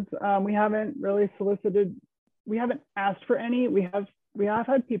donations. We haven't really solicited. We haven't asked for any. We have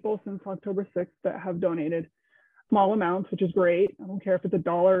had people since October 6th that have donated small amounts, which is great. I don't care if it's $1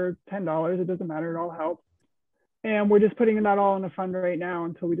 or $10. It doesn't matter. It all helps. And we're just putting that all in a fund right now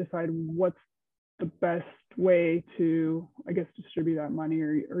until we decide what's the best way to, I guess, distribute that money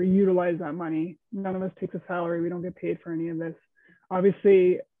or utilize that money. None of us takes a salary. We don't get paid for any of this.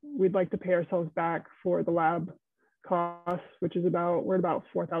 Obviously, we'd like to pay ourselves back for the lab costs, which is we're at about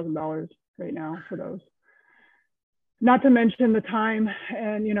 $4,000 right now for those. Not to mention the time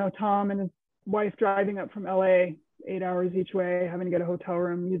and, Tom and his wife driving up from LA 8 hours each way, having to get a hotel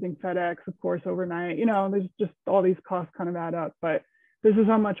room, using FedEx, of course, overnight. There's just all these costs kind of add up, but this is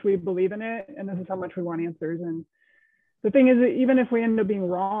how much we believe in it, and this is how much we want answers. And the thing is that even if we end up being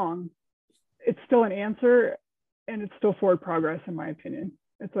wrong, it's still an answer, and it's still forward progress, in my opinion.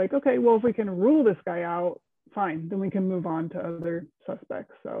 It's like, okay, well, if we can rule this guy out, fine, then we can move on to other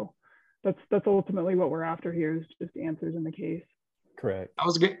suspects. So that's ultimately what we're after here, is just answers in the case. Correct. I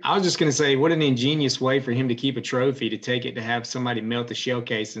was just going to say, what an ingenious way for him to keep a trophy, to take it to have somebody melt the shell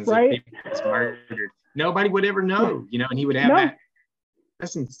casings right? of people that's murdered. Nobody would ever know, and he would have that.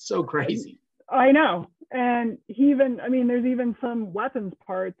 That's so crazy. I know. And there's even some weapons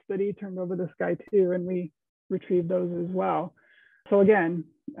parts that he turned over this guy too, and we retrieved those as well. So again,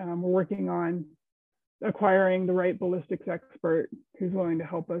 we're working on acquiring the right ballistics expert who's willing to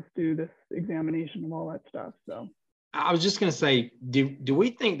help us do this examination of all that stuff. So I was just going to say, do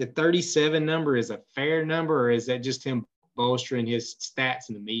we think the 37 number is a fair number, or is that just him bolstering his stats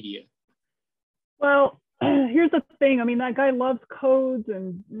in the media? Well, here's the thing. That guy loves codes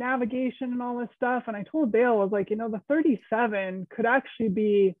and navigation and all this stuff. And I told Dale, I was like, the 37 could actually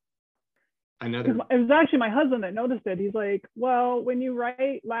be another. It was actually my husband that noticed it. He's like, well, when you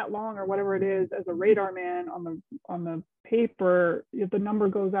write lat long or whatever it is as a radar man on the paper, if the number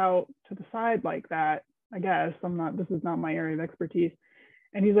goes out to the side like that, I guess this is not my area of expertise.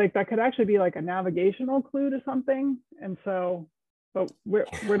 And he's like, that could actually be like a navigational clue to something. And so, but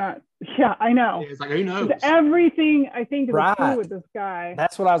we're not. Yeah, I know. Yeah, it's like, who knows? Everything I think is right. true with this guy.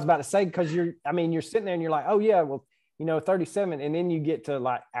 That's what I was about to say, because you're sitting there and you're like, oh yeah, well, 37, and then you get to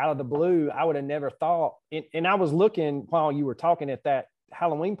like out of the blue. I would have never thought. And I was looking while you were talking at that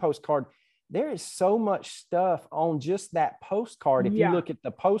Halloween postcard. There is so much stuff on just that postcard. If you look at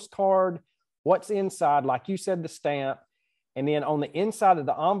the postcard, what's inside, like you said, the stamp. And then on the inside of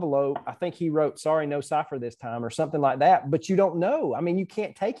the envelope, I think he wrote, sorry, no cipher this time, or something like that. But you don't know. You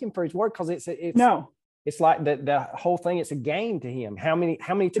can't take him for his word, because it's like the whole thing. It's a game to him. How many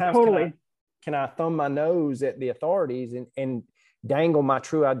times can I thumb my nose at the authorities and dangle my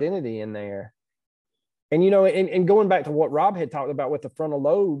true identity in there? And, and going back to what Rob had talked about with the frontal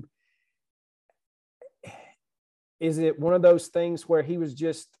lobe, is it one of those things where he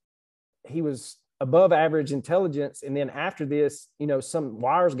was above average intelligence, and then after this, some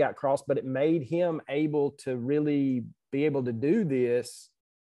wires got crossed, but it made him able to really be able to do this?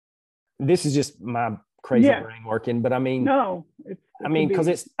 This is just my crazy brain working, but no,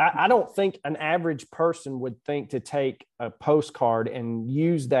 because I don't think an average person would think to take a postcard and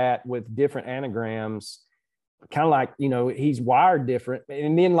use that with different anagrams, kind of like, he's wired different.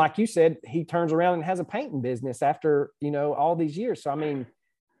 And then, like you said, he turns around and has a painting business after, all these years. So,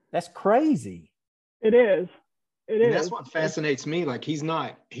 that's crazy. It is. And that's what fascinates me. Like, he's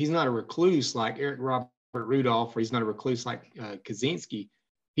not a recluse like Eric Robert Rudolph, or he's not a recluse like Kaczynski.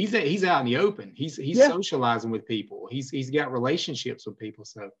 He's out in the open. He's socializing with people. He's got relationships with people.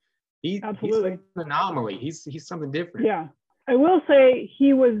 So absolutely, he's an anomaly. He's something different. Yeah, I will say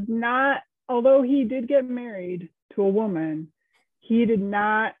he was not. Although he did get married to a woman, he did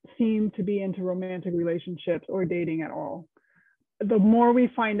not seem to be into romantic relationships or dating at all. The more we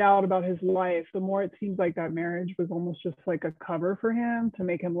find out about his life, the more it seems like that marriage was almost just like a cover for him to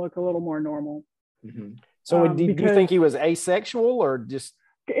make him look a little more normal. Mm-hmm. So do you think he was asexual, or just?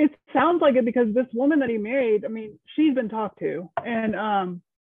 It sounds like it, because this woman that he married, she's been talked to, and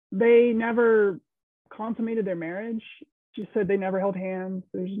they never consummated their marriage. She said they never held hands.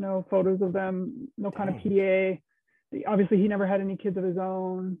 There's no photos of them, no kind of PDA. Obviously, he never had any kids of his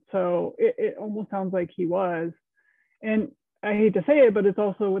own. So it almost sounds like he was. And I hate to say it, but it's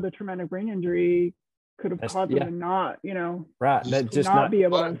also with a traumatic brain injury could have That's- caused them to not, Right. That just not be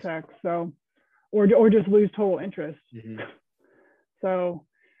able to have sex. So, or just lose total interest. Mhm. So,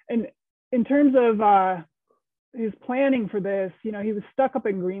 and in terms of his planning for this, he was stuck up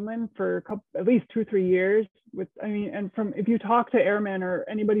in Greenland for at least 2-3 years and if you talk to airmen or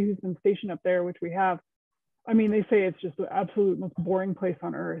anybody who's been stationed up there, which we have, they say it's just the absolute most boring place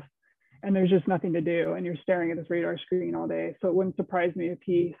on earth, and there's just nothing to do, and you're staring at this radar screen all day. So it wouldn't surprise me if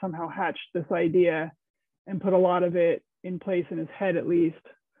he somehow hatched this idea and put a lot of it in place in his head, at least,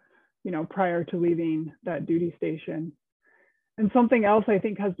 prior to leaving that duty station. And something else I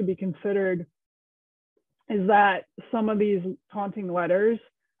think has to be considered is that some of these taunting letters,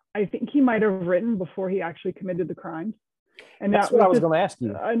 I think he might have written before he actually committed the crimes. And that's what I was going to ask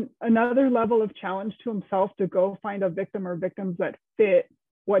you. Another level of challenge to himself to go find a victim or victims that fit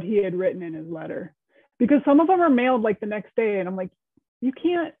what he had written in his letter. Because some of them are mailed like the next day. And I'm like, you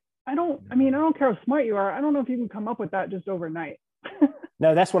can't, I don't care how smart you are. I don't know if you can come up with that just overnight.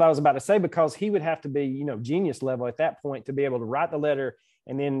 No, that's what I was about to say, because he would have to be, genius level at that point to be able to write the letter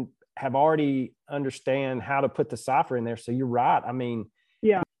and then have already understand how to put the cipher in there. So you're right.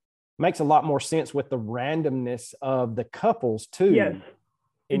 Yeah, makes a lot more sense with the randomness of the couples too. Yes,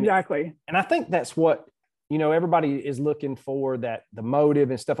 exactly. And I think that's what, everybody is looking for, that the motive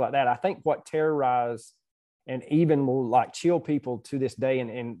and stuff like that. I think what terrorized and even will like chill people to this day,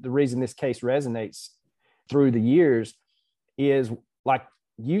 and the reason this case resonates through the years is, like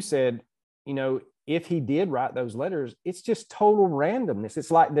you said, if he did write those letters, it's just total randomness.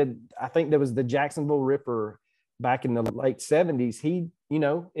 It's like I think there was the Jacksonville Ripper back in the late 70s.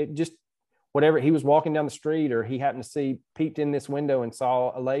 It just, whatever, he was walking down the street or he happened to peeped in this window and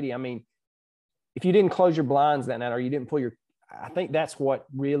saw a lady. If you didn't close your blinds that night or you didn't I think that's what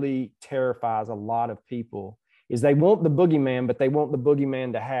really terrifies a lot of people, is they want the boogeyman, but they want the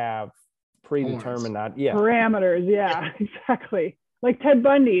boogeyman to have predetermined parameters. Yeah, exactly. Like Ted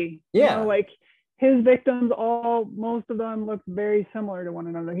Bundy. Like his victims, most of them look very similar to one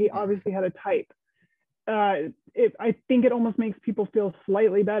another. He obviously had a type. I think it almost makes people feel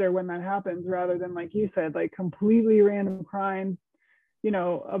slightly better when that happens, rather than, like you said, like completely random crimes.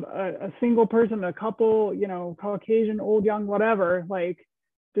 A single person, a couple, Caucasian, old, young, whatever, like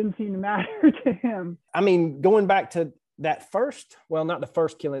didn't seem to matter to him. Going back to that not the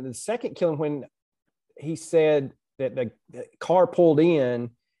first killing, the second killing, when he said that the car pulled in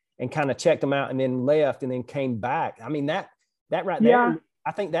and kind of checked him out and then left and then came back. That right there,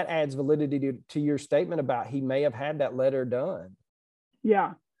 I think that adds validity to your statement about he may have had that letter done.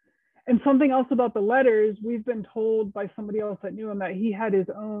 Yeah. And something else about the letters, we've been told by somebody else that knew him that he had his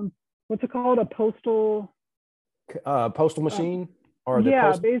own, what's it called? A postal machine?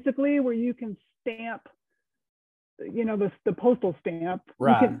 Basically where you can stamp, the postal stamp.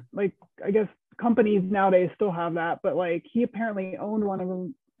 Right. I guess companies nowadays still have that, but like he apparently owned one of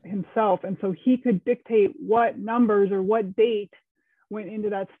them himself. And so he could dictate what numbers or what date went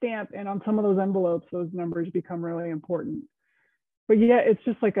into that stamp. And on some of those envelopes, those numbers become really important. But yeah, it's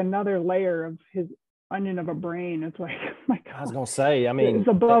just like another layer of his onion of a brain. It's like, oh my God. I was going to say, it's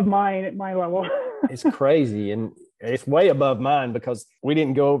above mine at my level. It's crazy. And it's way above mine because we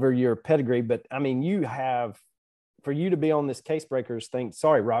didn't go over your pedigree, but for you to be on this Case Breakers thing.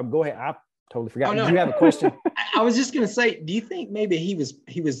 Sorry, Rob, go ahead. I totally forgot. Did you have a question? I was just going to say, do you think maybe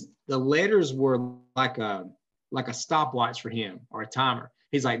the letters were like a stopwatch for him or a timer?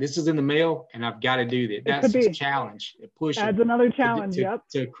 He's like, this is in the mail and I've got to do that. That's his challenge. It pushes. Adds another challenge.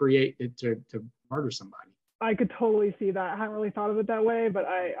 To create to murder somebody. I could totally see that. I haven't really thought of it that way, but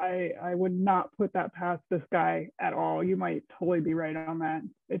I would not put that past this guy at all. You might totally be right on that.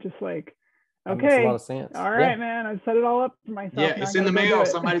 It's just like, okay, that makes a lot of sense. All right, man, I've set it all up for myself. Yeah, it's in the mail.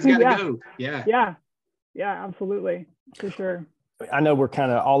 Somebody's got to go. Yeah, absolutely, for sure. I know we're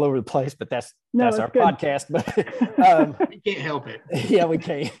kind of all over the place, but that's our good podcast. But we can't help it. Yeah, we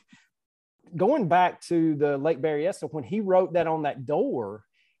can't. Going back to the Lake Berryessa, when he wrote that on that door,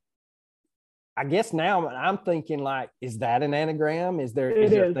 I guess now I'm thinking, like, is that an anagram? Is there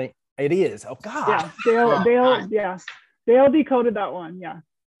a thing? It is. Oh God. Yeah, Dale decoded that one. Yeah.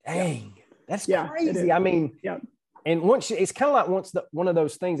 Dang, that's crazy. And it's kind of like one of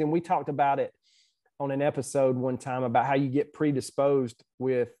those things, and we talked about it on an episode one time about how you get predisposed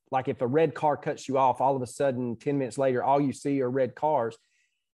with, like, if a red car cuts you off, all of a sudden 10 minutes later, all you see are red cars.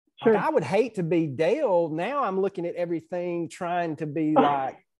 Sure. Like, I would hate to be Dale. Now I'm looking at everything trying to be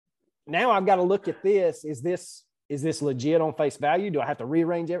like, now I've got to look at this. Is this legit on face value? Do I have to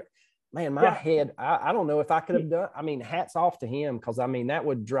rearrange everything? Man, my head, I don't know if I could have done. Hats off to him, because that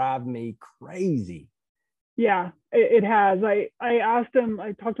would drive me crazy. Yeah, it has. I asked him,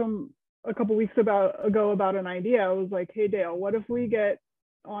 I talked to him a couple weeks ago about an idea. I was like, hey Dale, what if we get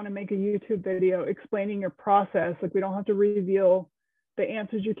on and make a YouTube video explaining your process? Like, we don't have to reveal the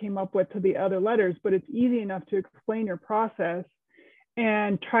answers you came up with to the other letters, but it's easy enough to explain your process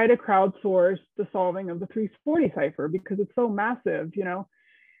and try to crowdsource the solving of the 340 cipher because it's so massive, you know?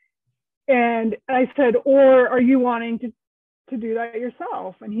 And I said, or are you wanting to do that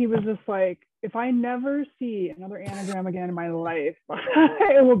yourself? And he was just like, if I never see another anagram again in my life,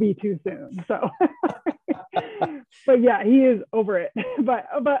 it will be too soon. So, but yeah, he is over it. But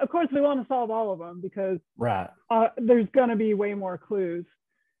of course we want to solve all of them because there's gonna be way more clues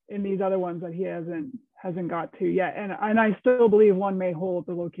in these other ones that he hasn't got to yet. And I still believe one may hold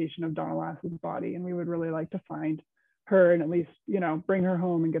the location of Donna Lass's body, and we would really like to find her and at least, you know, bring her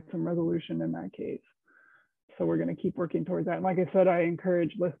home and get some resolution in that case. So we're going to keep working towards that. And like I said, I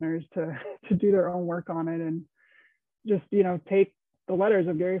encourage listeners to do their own work on it and just, you know, take the letters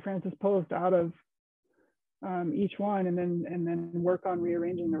of Gary Francis Post out of each one and then work on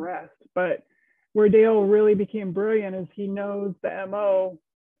rearranging the rest. But where Dale really became brilliant is he knows the MO,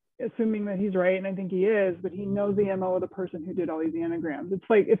 assuming that he's right, and I think he is, but he knows the MO of the person who did all these anagrams.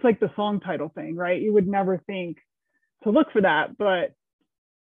 It's like the song title thing, right? You would never think to look for that, but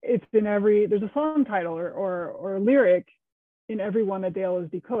it's in there's a song title or a lyric in every one that Dale has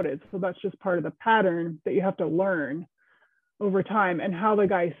decoded. So that's just part of the pattern that you have to learn over time and how the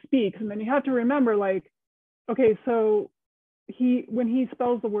guy speaks. And then you have to remember, like, okay, so when he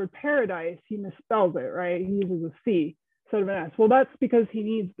spells the word paradise, he misspells it, right? He uses a C instead of an S. Well, that's because he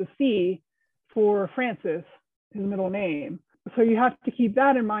needs the C for Francis, his middle name. So you have to keep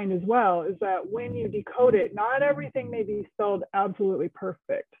that in mind as well, is that when you decode it, not everything may be spelled absolutely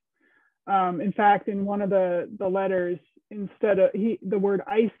perfect. In fact, in one of the letters, instead of the word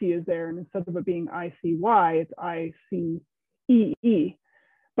icy is there, and instead of it being ICY, it's ICEE.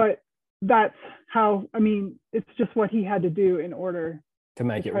 But that's how, I mean, it's just what he had to do in order to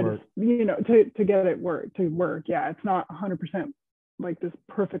make it work. To get it to work. Yeah, it's not 100% like this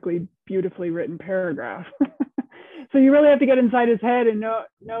perfectly, beautifully written paragraph. So you really have to get inside his head and know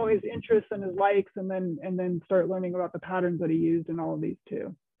his interests and his likes, and then start learning about the patterns that he used in all of these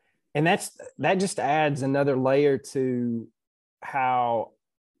too. And that just adds another layer to how,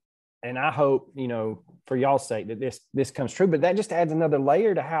 and I hope, you know, for y'all's sake that this comes true, but that just adds another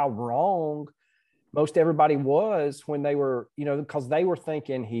layer to how wrong most everybody was when they were, you know, because they were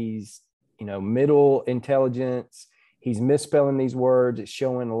thinking he's, you know, middle intelligence. He's misspelling these words. It's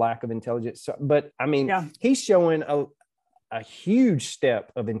showing a lack of intelligence. So, but I mean, he's showing a huge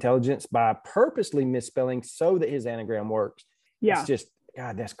step of intelligence by purposely misspelling so that his anagram works. Yeah. It's just,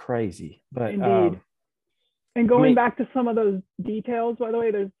 God, that's crazy. But indeed. And going back to some of those details, by the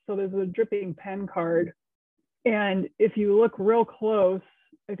way, there's a dripping pen card. And if you look real close,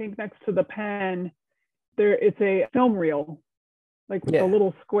 I think next to the pen, it's a film reel, like with the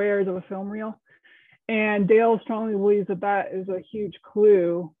little squares of a film reel. And Dale strongly believes that is a huge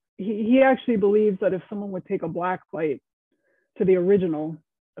clue. He actually believes that if someone would take a black light to the original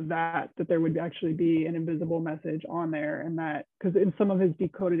of that there would actually be an invisible message on there. And that, because in some of his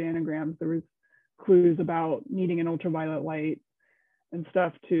decoded anagrams, there was clues about needing an ultraviolet light and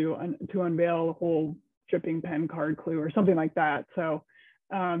stuff to unveil the whole dripping pen card clue or something like that. So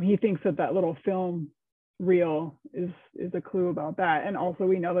he thinks that little film reel is a clue about that. And also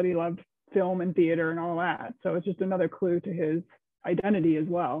we know that he loved film and theater and all that. So it's just another clue to his identity as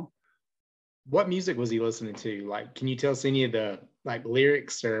well. What music was he listening to? Like, can you tell us any of the like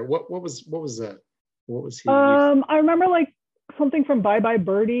lyrics or what was he? I remember like something from Bye Bye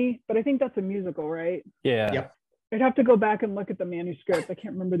Birdie, but I think that's a musical, right? Yeah. Yep. I'd have to go back and look at the manuscript. I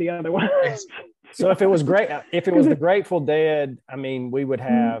can't remember the other one. So if it was the Grateful Dead, I mean, we would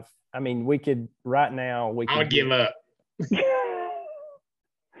have. I mean, we could right now. I would give up.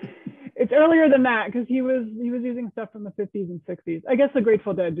 It's earlier than that because he was using stuff from the 50s and 60s. I guess the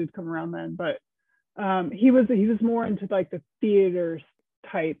Grateful Dead did come around then, but he was more into like the theater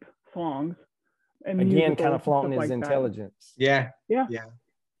type songs. And again, kind of flaunting his intelligence. Yeah.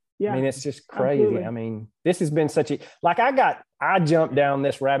 I mean, it's just crazy. Absolutely. I mean, this has been such I jumped down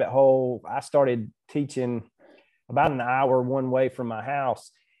this rabbit hole. I started teaching about an hour one way from my house.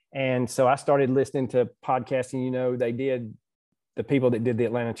 And so I started listening to podcasting. You know, the people that did the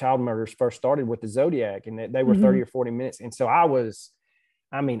Atlanta child murders first started with the Zodiac, and they were 30 or 40 minutes. And so I was,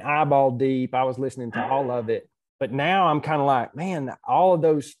 eyeball deep. I was listening to all of it. But now I'm kind of like, man, all of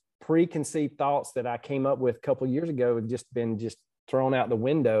those preconceived thoughts that I came up with a couple of years ago have just been thrown out the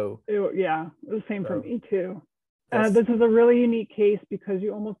window. It was the same for me too. This is a really unique case because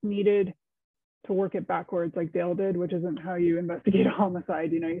you almost needed to to work it backwards like Dale did, which isn't how you investigate a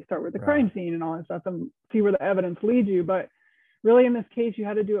homicide. You start with the crime scene and all that stuff and see where the evidence leads you. But really in this case, you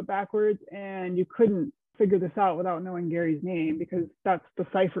had to do it backwards, and you couldn't figure this out without knowing Gary's name, because that's the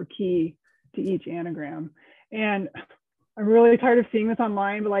cipher key to each anagram. And I'm really tired of seeing this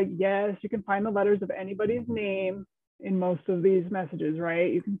online, but yes, you can find the letters of anybody's name in most of these messages,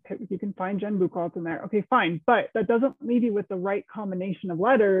 right? You can find Jen Bucholtz in there. Okay, fine. But that doesn't leave you with the right combination of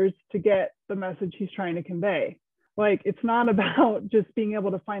letters to get the message he's trying to convey. It's not about just being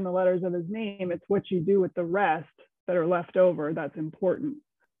able to find the letters of his name. It's what you do with the rest that are left over that's important.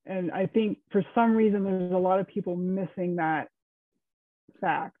 And I think for some reason, there's a lot of people missing that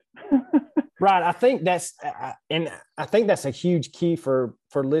fact. Right. I think that's a huge key for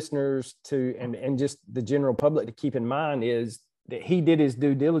listeners to, and just the general public to keep in mind, is that he did his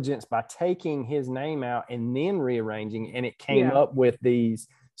due diligence by taking his name out and then rearranging, and it came up with these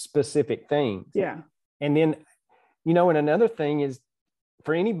specific things. Yeah. And then, and another thing is,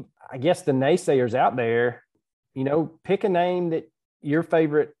 for any, I guess, the naysayers out there, pick a name that your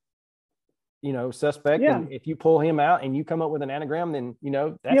favorite, suspect. Yeah. And if you pull him out and you come up with an anagram, then,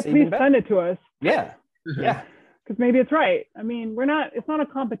 that's please send it to us. Yeah. Yeah. Because maybe it's right. I mean, it's not a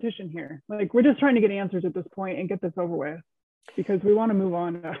competition here. We're just trying to get answers at this point and get this over with, because we want to move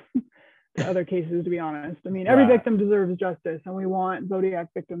on to other cases, to be honest. I mean, every victim deserves justice, and we want Zodiac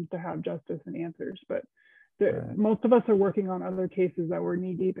victims to have justice and answers. But most of us are working on other cases that we're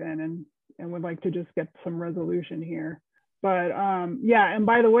knee deep in, and would like to just get some resolution here. But and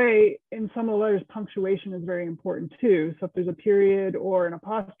by the way, in some of the letters, punctuation is very important too. So if there's a period or an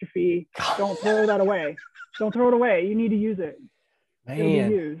apostrophe, don't throw that away. Don't throw it away. You need to use it. Man. It'll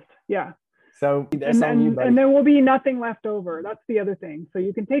be used. Yeah. So that's on you, buddy. And there will be nothing left over. That's the other thing. So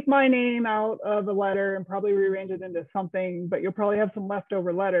you can take my name out of a letter and probably rearrange it into something, but you'll probably have some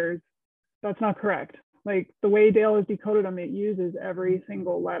leftover letters. That's not correct. The way Dale has decoded them, it uses every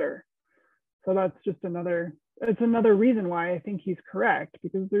single letter. So that's just another reason why I think he's correct,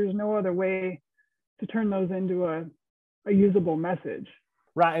 because there's no other way to turn those into a usable message.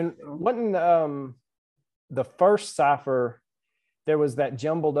 Right. And wasn't the first cipher, there was that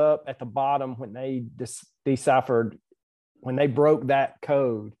jumbled up at the bottom when they deciphered, when they broke that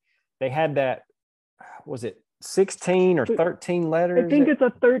code, they had that, was it 16 or 13 letters? I think it's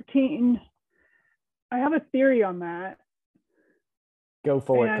a 13. I have a theory on that. Go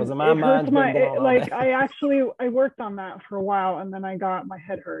for it, because my mind's been blown. I worked on that for a while, and then my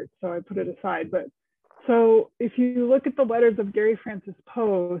head hurt, so I put it aside. But so if you look at the letters of Gary Francis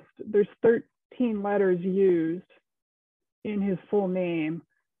Post, there's 13 letters used in his full name.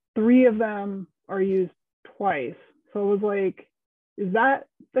 3 of them are used twice. So it was is that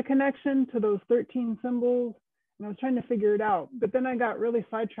the connection to those 13 symbols? And I was trying to figure it out, but then I got really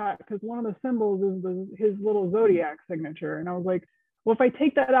sidetracked, because one of the symbols is his little Zodiac signature, and I was like, well, if I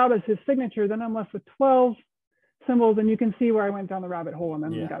take that out as his signature, then I'm left with 12 symbols, and you can see where I went down the rabbit hole, and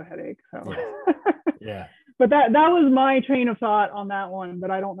then got a headache. So yeah. But that was my train of thought on that one, but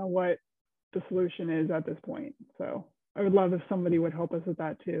I don't know what the solution is at this point. So I would love if somebody would help us with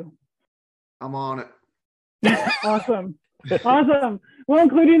that too. I'm on it. Awesome. We'll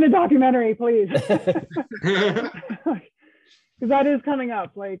include you in the documentary, please. Because that is coming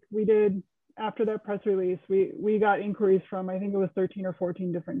up. We did, after that press release, we got inquiries from, I think it was 13 or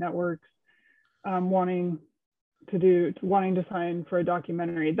 14 different networks wanting to sign for a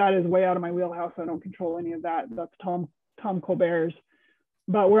documentary. That is way out of my wheelhouse. I don't control any of that. That's Tom Colbert's.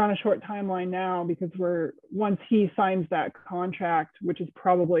 But we're on a short timeline now, because once he signs that contract, which is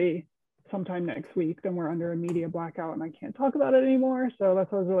probably sometime next week, then we're under a media blackout and I can't talk about it anymore. So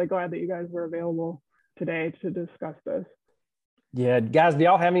that's why I was really glad that you guys were available today to discuss this. Yeah, guys, do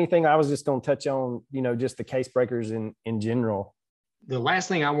y'all have anything? I was just going to touch on, just the case breakers in general. The last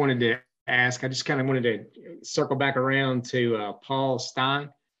thing I wanted to ask, I just kind of wanted to circle back around to Paul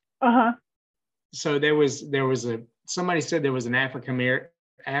Stein. Uh-huh. So somebody said there was an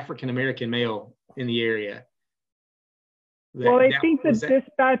African-American male in the area. I think the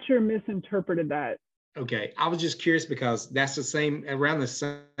dispatcher misinterpreted that. Okay. I was just curious, because that's it's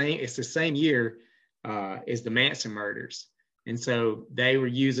the same year as the Manson murders. And so they were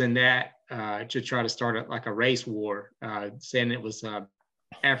using that to try to start a race war, saying it was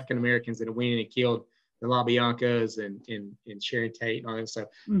African Americans that went in and killed the LaBiancas and Sharon Tate and all that stuff.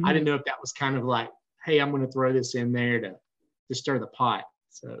 Mm-hmm. I didn't know if that was kind of hey, I'm going to throw this in there to stir the pot.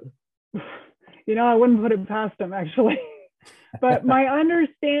 So, I wouldn't put it past them, actually. But my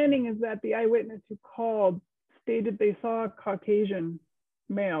understanding is that the eyewitness who called stated they saw a Caucasian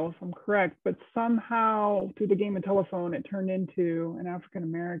male, if I'm correct, but somehow through the game of telephone, it turned into an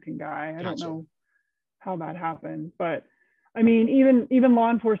African-American guy. I don't know how that happened. But I mean, even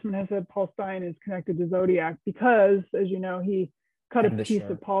law enforcement has said Paul Stine is connected to Zodiac because, as you know, he cut a piece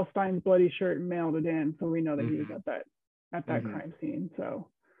of Paul Stine's bloody shirt and mailed it in, so we know that he was at that crime scene. So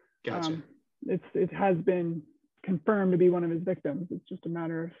Gotcha. It has been confirmed to be one of his victims. It's just a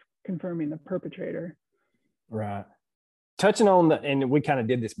matter of confirming the perpetrator. Right. Touching on and we kind of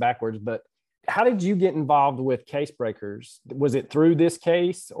did this backwards, but how did you get involved with Case Breakers? Was it through this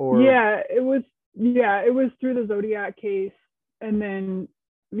case or? Yeah, it was through the Zodiac case. And then,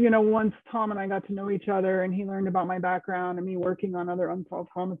 once Tom and I got to know each other and he learned about my background and me working on other unsolved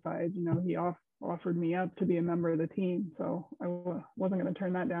homicides, he offered me up to be a member of the team. So I wasn't going to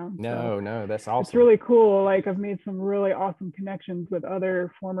turn that down. No, that's awesome. It's really cool. Like, I've made some really awesome connections with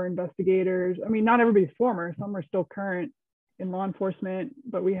other former investigators. I mean, not everybody's former. Some are still current in law enforcement,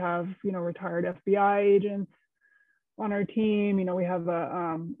 but we have, retired FBI agents on our team. We have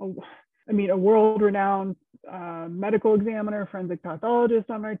a world-renowned medical examiner, forensic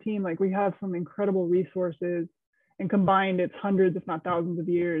pathologist on our team. Like, we have some incredible resources, and combined it's hundreds, if not thousands of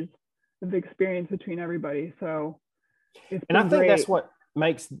years of experience between everybody. So it's and I think great. That's what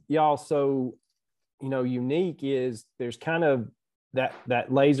makes y'all so, unique is there's kind of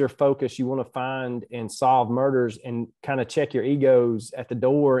that laser focus. You want to find and solve murders and kind of check your egos at the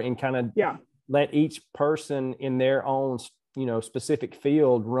door and kind of let each person in their own specific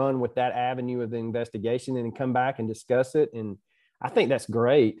field run with that avenue of the investigation and then come back and discuss it. And I think that's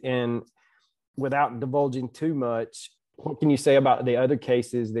great. And without divulging too much, what can you say about the other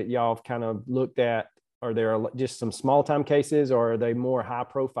cases that y'all have kind of looked at? Are there just some small time cases, or are they more high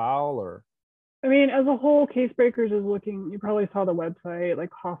profile? Or I mean, as a whole, Case Breakers is looking, you probably saw the website,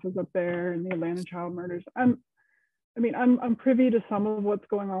 like Hoff is up there and the Atlanta child murders. I'm privy to some of what's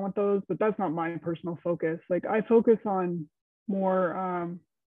going on with those, but that's not my personal focus. Like, I focus on more,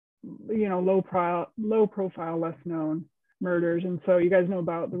 low profile, less known murders. And so you guys know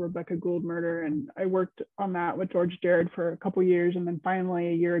about the Rebecca Gould murder, and I worked on that with George Jared for a couple years. And then finally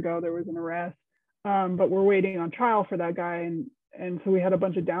a year ago, there was an arrest, but we're waiting on trial for that guy. And so we had a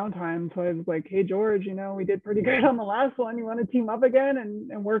bunch of downtime. So I was like, hey, George, we did pretty good on the last one. You want to team up again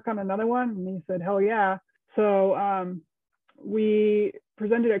and work on another one? And he said, hell yeah. So we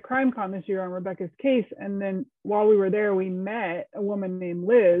presented at CrimeCon this year on Rebecca's case. And then while we were there, we met a woman named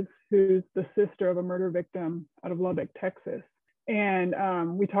Liz, who's the sister of a murder victim out of Lubbock, Texas. And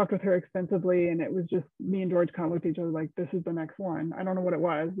we talked with her extensively, and it was just me and George kind of looked at each other like, this is the next one. I don't know what it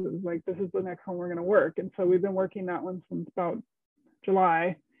was. It was like, this is the next one we're going to work. And so we've been working that one since about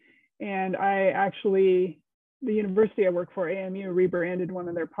July. And the university I work for, AMU, rebranded one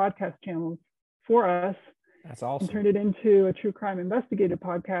of their podcast channels for us. That's awesome. And turned it into a true crime investigative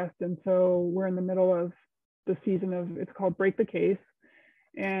podcast. And so we're in the middle of the season of, it's called Break the Case,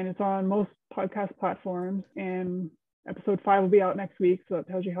 and it's on most podcast platforms. And episode 5 will be out next week. So that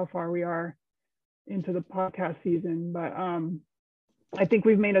tells you how far we are into the podcast season. But I think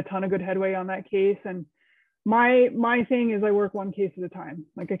we've made a ton of good headway on that case. And my thing is I work one case at a time.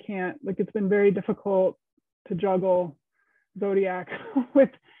 Like, I can't, like, it's been very difficult to juggle Zodiac with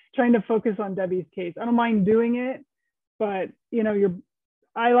trying to focus on Debbie's case. I don't mind doing it, but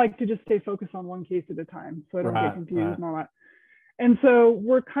I like to just stay focused on one case at a time, so I don't get confused and all that. And so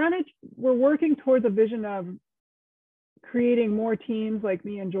we're working towards a vision of creating more teams like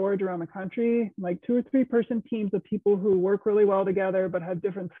me and George around the country, like 2 or 3 person teams of people who work really well together, but have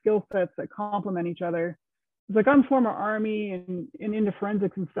different skill sets that complement each other. It's like, I'm former Army and into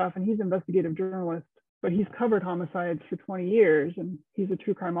forensics and stuff, and he's an investigative journalist, but he's covered homicides for 20 years and he's a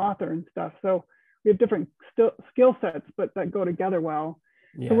true crime author and stuff. So we have different skill sets, but that go together well.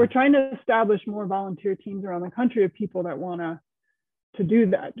 Yeah. So we're trying to establish more volunteer teams around the country of people that want to do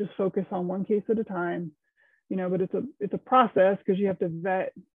that, just focus on one case at a time, but it's a process, because you have to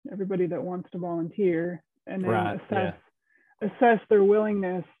vet everybody that wants to volunteer and then assess their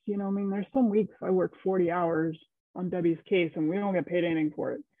willingness. There's some weeks I work 40 hours on Debbie's case and we don't get paid anything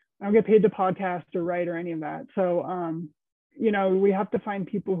for it. I don't get paid to podcast or write or any of that. So, we have to find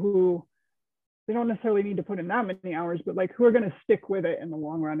people who, they don't necessarily need to put in that many hours, but like, who are going to stick with it in the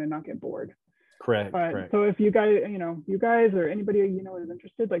long run and not get bored. Correct. So if you guys or anybody is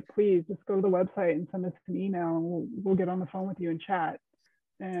interested, like, please just go to the website and send us an email, and we'll get on the phone with you and chat.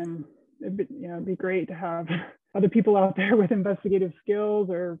 And it'd be great to have other people out there with investigative skills,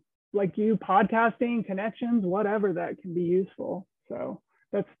 or like you, podcasting connections, whatever that can be useful. So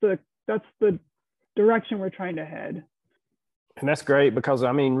that's the direction we're trying to head. And that's great, because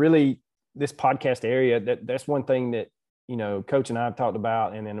really this podcast area, that's one thing that, Coach and I have talked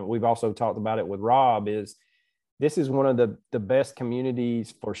about. And then we've also talked about it with Rob, is this is one of the best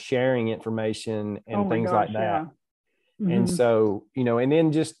communities for sharing information and things like that. Yeah. And so, and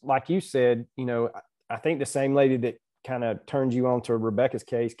then just like you said, I think the same lady that kind of turned you on to Rebecca's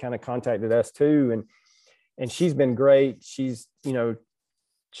case kind of contacted us too. And she's been great. She's,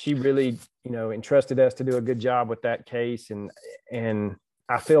 she really, entrusted us to do a good job with that case. And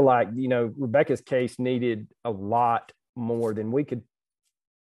I feel like, Rebecca's case needed a lot more than we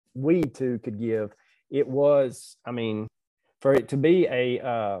two could give. It was, for it to be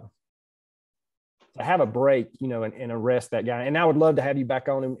to have a break, and arrest that guy. And I would love to have you back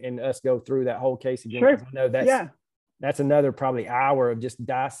on and us go through that whole case again. Sure. I know that's another probably hour of just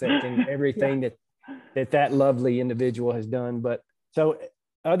dissecting everything that lovely individual has done. But so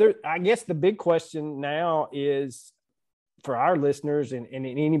I guess the big question now is for our listeners and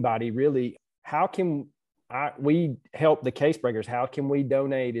anybody really, how can we help the case breakers? How can we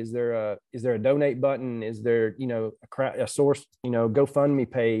donate? Is there a donate button? Is there, a source, GoFundMe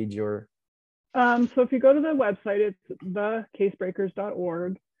page or? So if you go to the website, it's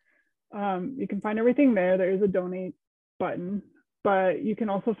thecasebreakers.org. You can find everything there. There is a donate button, but you can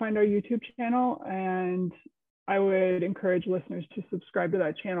also find our YouTube channel. And I would encourage listeners to subscribe to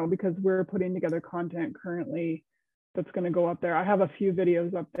that channel because we're putting together content currently that's going to go up there. I have a few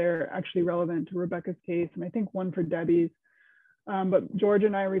videos up there actually relevant to Rebecca's case, and I think one for Debbie's. But George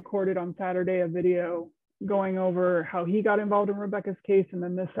and I recorded on Saturday a video going over how he got involved in Rebecca's case. And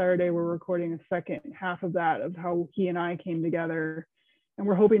then this Saturday, we're recording a second half of that, of how he and I came together. And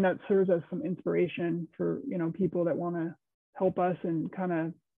we're hoping that serves as some inspiration for, people that want to help us and kind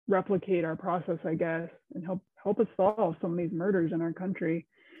of replicate our process, I guess, and help us solve some of these murders in our country.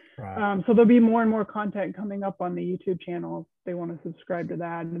 Right. So there'll be more and more content coming up on the YouTube channel if they want to subscribe to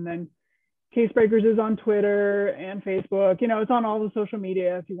that. And then Case Breakers is on Twitter and Facebook. It's on all the social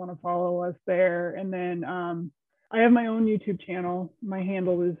media if you want to follow us there. And then I have my own YouTube channel. My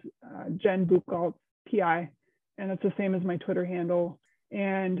handle is Jen Bucholtz, PI, and it's the same as my Twitter handle.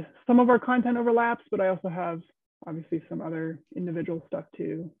 And some of our content overlaps, but I also have obviously some other individual stuff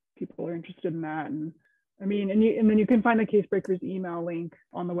too. People are interested in that. And then you can find the Case Breakers email link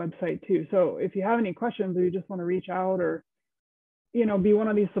on the website too. So if you have any questions or you just want to reach out or, be one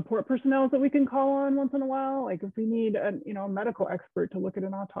of these support personnel that we can call on once in a while, like if we need a medical expert to look at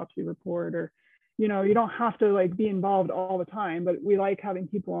an autopsy report or, you don't have to be involved all the time, but we like having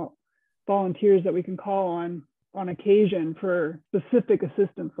volunteers that we can call on occasion for specific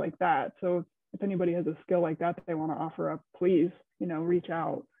assistance like that. So if anybody has a skill like that they want to offer up, please, reach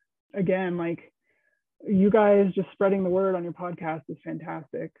out. Again, you guys just spreading the word on your podcast is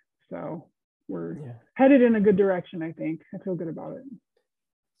fantastic. So we're headed in a good direction, I think. I feel good about it.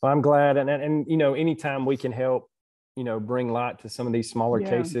 Well, I'm glad. And anytime we can help, bring light to some of these smaller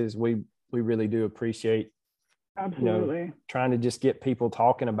cases, we really do appreciate, absolutely, trying to just get people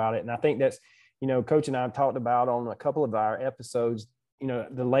talking about it. And I think that's, Coach and I have talked about on a couple of our episodes,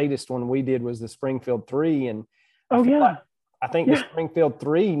 the latest one we did was the Springfield 3. And I think the Springfield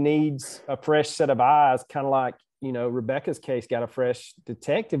 3 needs a fresh set of eyes, kind of like, Rebecca's case got a fresh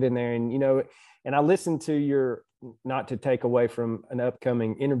detective in there. And, and I listened to your, not to take away from an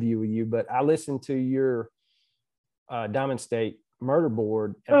upcoming interview with you, but I listened to your Diamond State Murder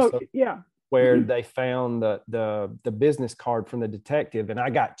Board episode where they found the business card from the detective. And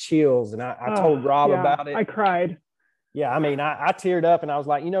I got chills and I told Rob about it. I cried. Yeah. I teared up and I was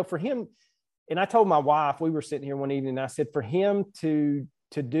like, for him, and I told my wife, we were sitting here one evening and I said, for him to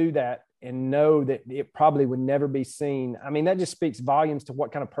do that and know that it probably would never be seen. That just speaks volumes to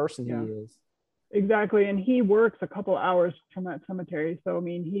what kind of person he is. Exactly. And he works a couple hours from that cemetery. So,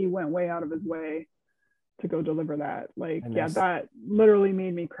 he went way out of his way to go deliver that. That literally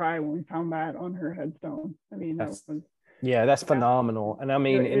made me cry when we found that on her headstone. That's phenomenal. And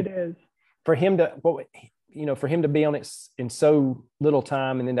it is. For him to be on it in so little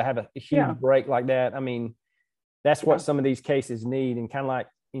time and then to have a huge break like that. That's what some of these cases need. And kind of like,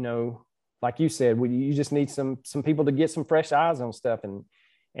 like you said, you just need some people to get some fresh eyes on stuff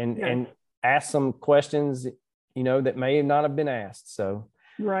and ask some questions, that may not have been asked. So.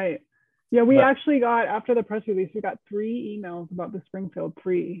 Right. Yeah. We actually got, after the press release, we got 3 emails about the Springfield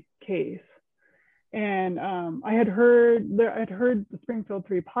 3 case. And I had heard the Springfield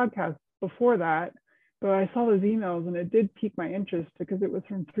 3 podcast before that, but I saw those emails and it did pique my interest because it was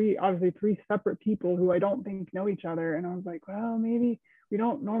from 3 separate people who I don't think know each other. And I was like, well, maybe we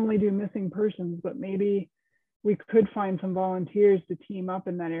don't normally do missing persons, but maybe we could find some volunteers to team up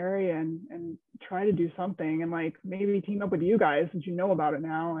in that area and try to do something and maybe team up with you guys since you know about it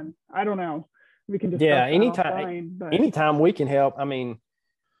now. And I don't know, we can discuss that offline, but... anytime we can help.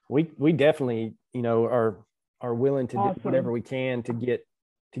 We definitely, are are willing to do whatever we can to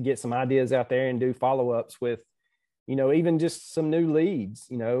get some ideas out there and do follow-ups with, even just some new leads,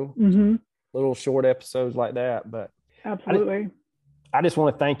 little short episodes like that. But absolutely. I just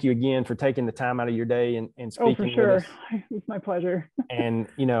want to thank you again for taking the time out of your day and speaking for sure. with us. It's my pleasure. And,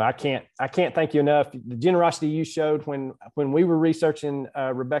 I can't thank you enough. The generosity you showed when we were researching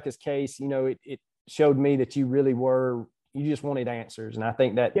Rebecca's case, it showed me that you just wanted answers. And I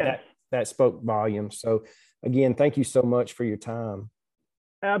think that spoke volumes. So again, thank you so much for your time.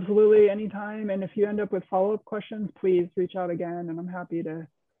 Absolutely. Anytime. And if you end up with follow-up questions, please reach out again. And I'm happy to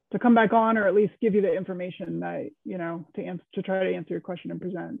come back on, or at least give you the information that, to try to answer your question and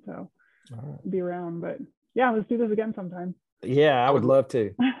present. So be around, but yeah, let's do this again sometime. Yeah, I would love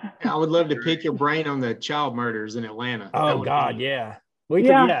to. I would love to pick your brain on the child murders in Atlanta. Oh God. Yeah. We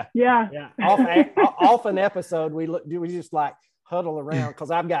could, yeah. Off an episode, we just like huddle around,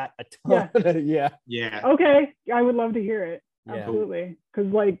 because I've got a ton. Yeah. Okay. I would love to hear it. Yeah. Absolutely.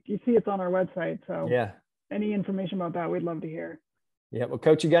 Because you see, it's on our website. So any information about that, we'd love to hear. Yeah. Well,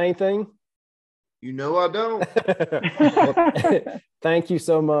 Coach, you got anything? I don't. Well, thank you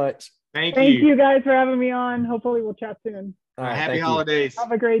so much. Thank you guys for having me on. Hopefully we'll chat soon. All right, happy holidays.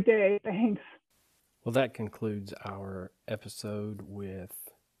 Have a great day. Thanks. Well, that concludes our episode with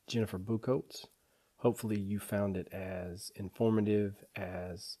Jennifer Bucholtz. Hopefully you found it as informative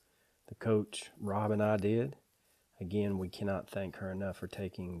as the coach, Rob, and I did. Again, we cannot thank her enough for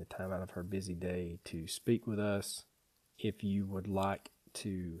taking the time out of her busy day to speak with us. If you would like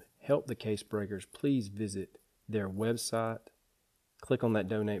to help the Case Breakers, please visit their website, click on that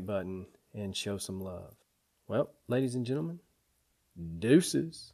donate button, and show some love. Well, ladies and gentlemen, deuces.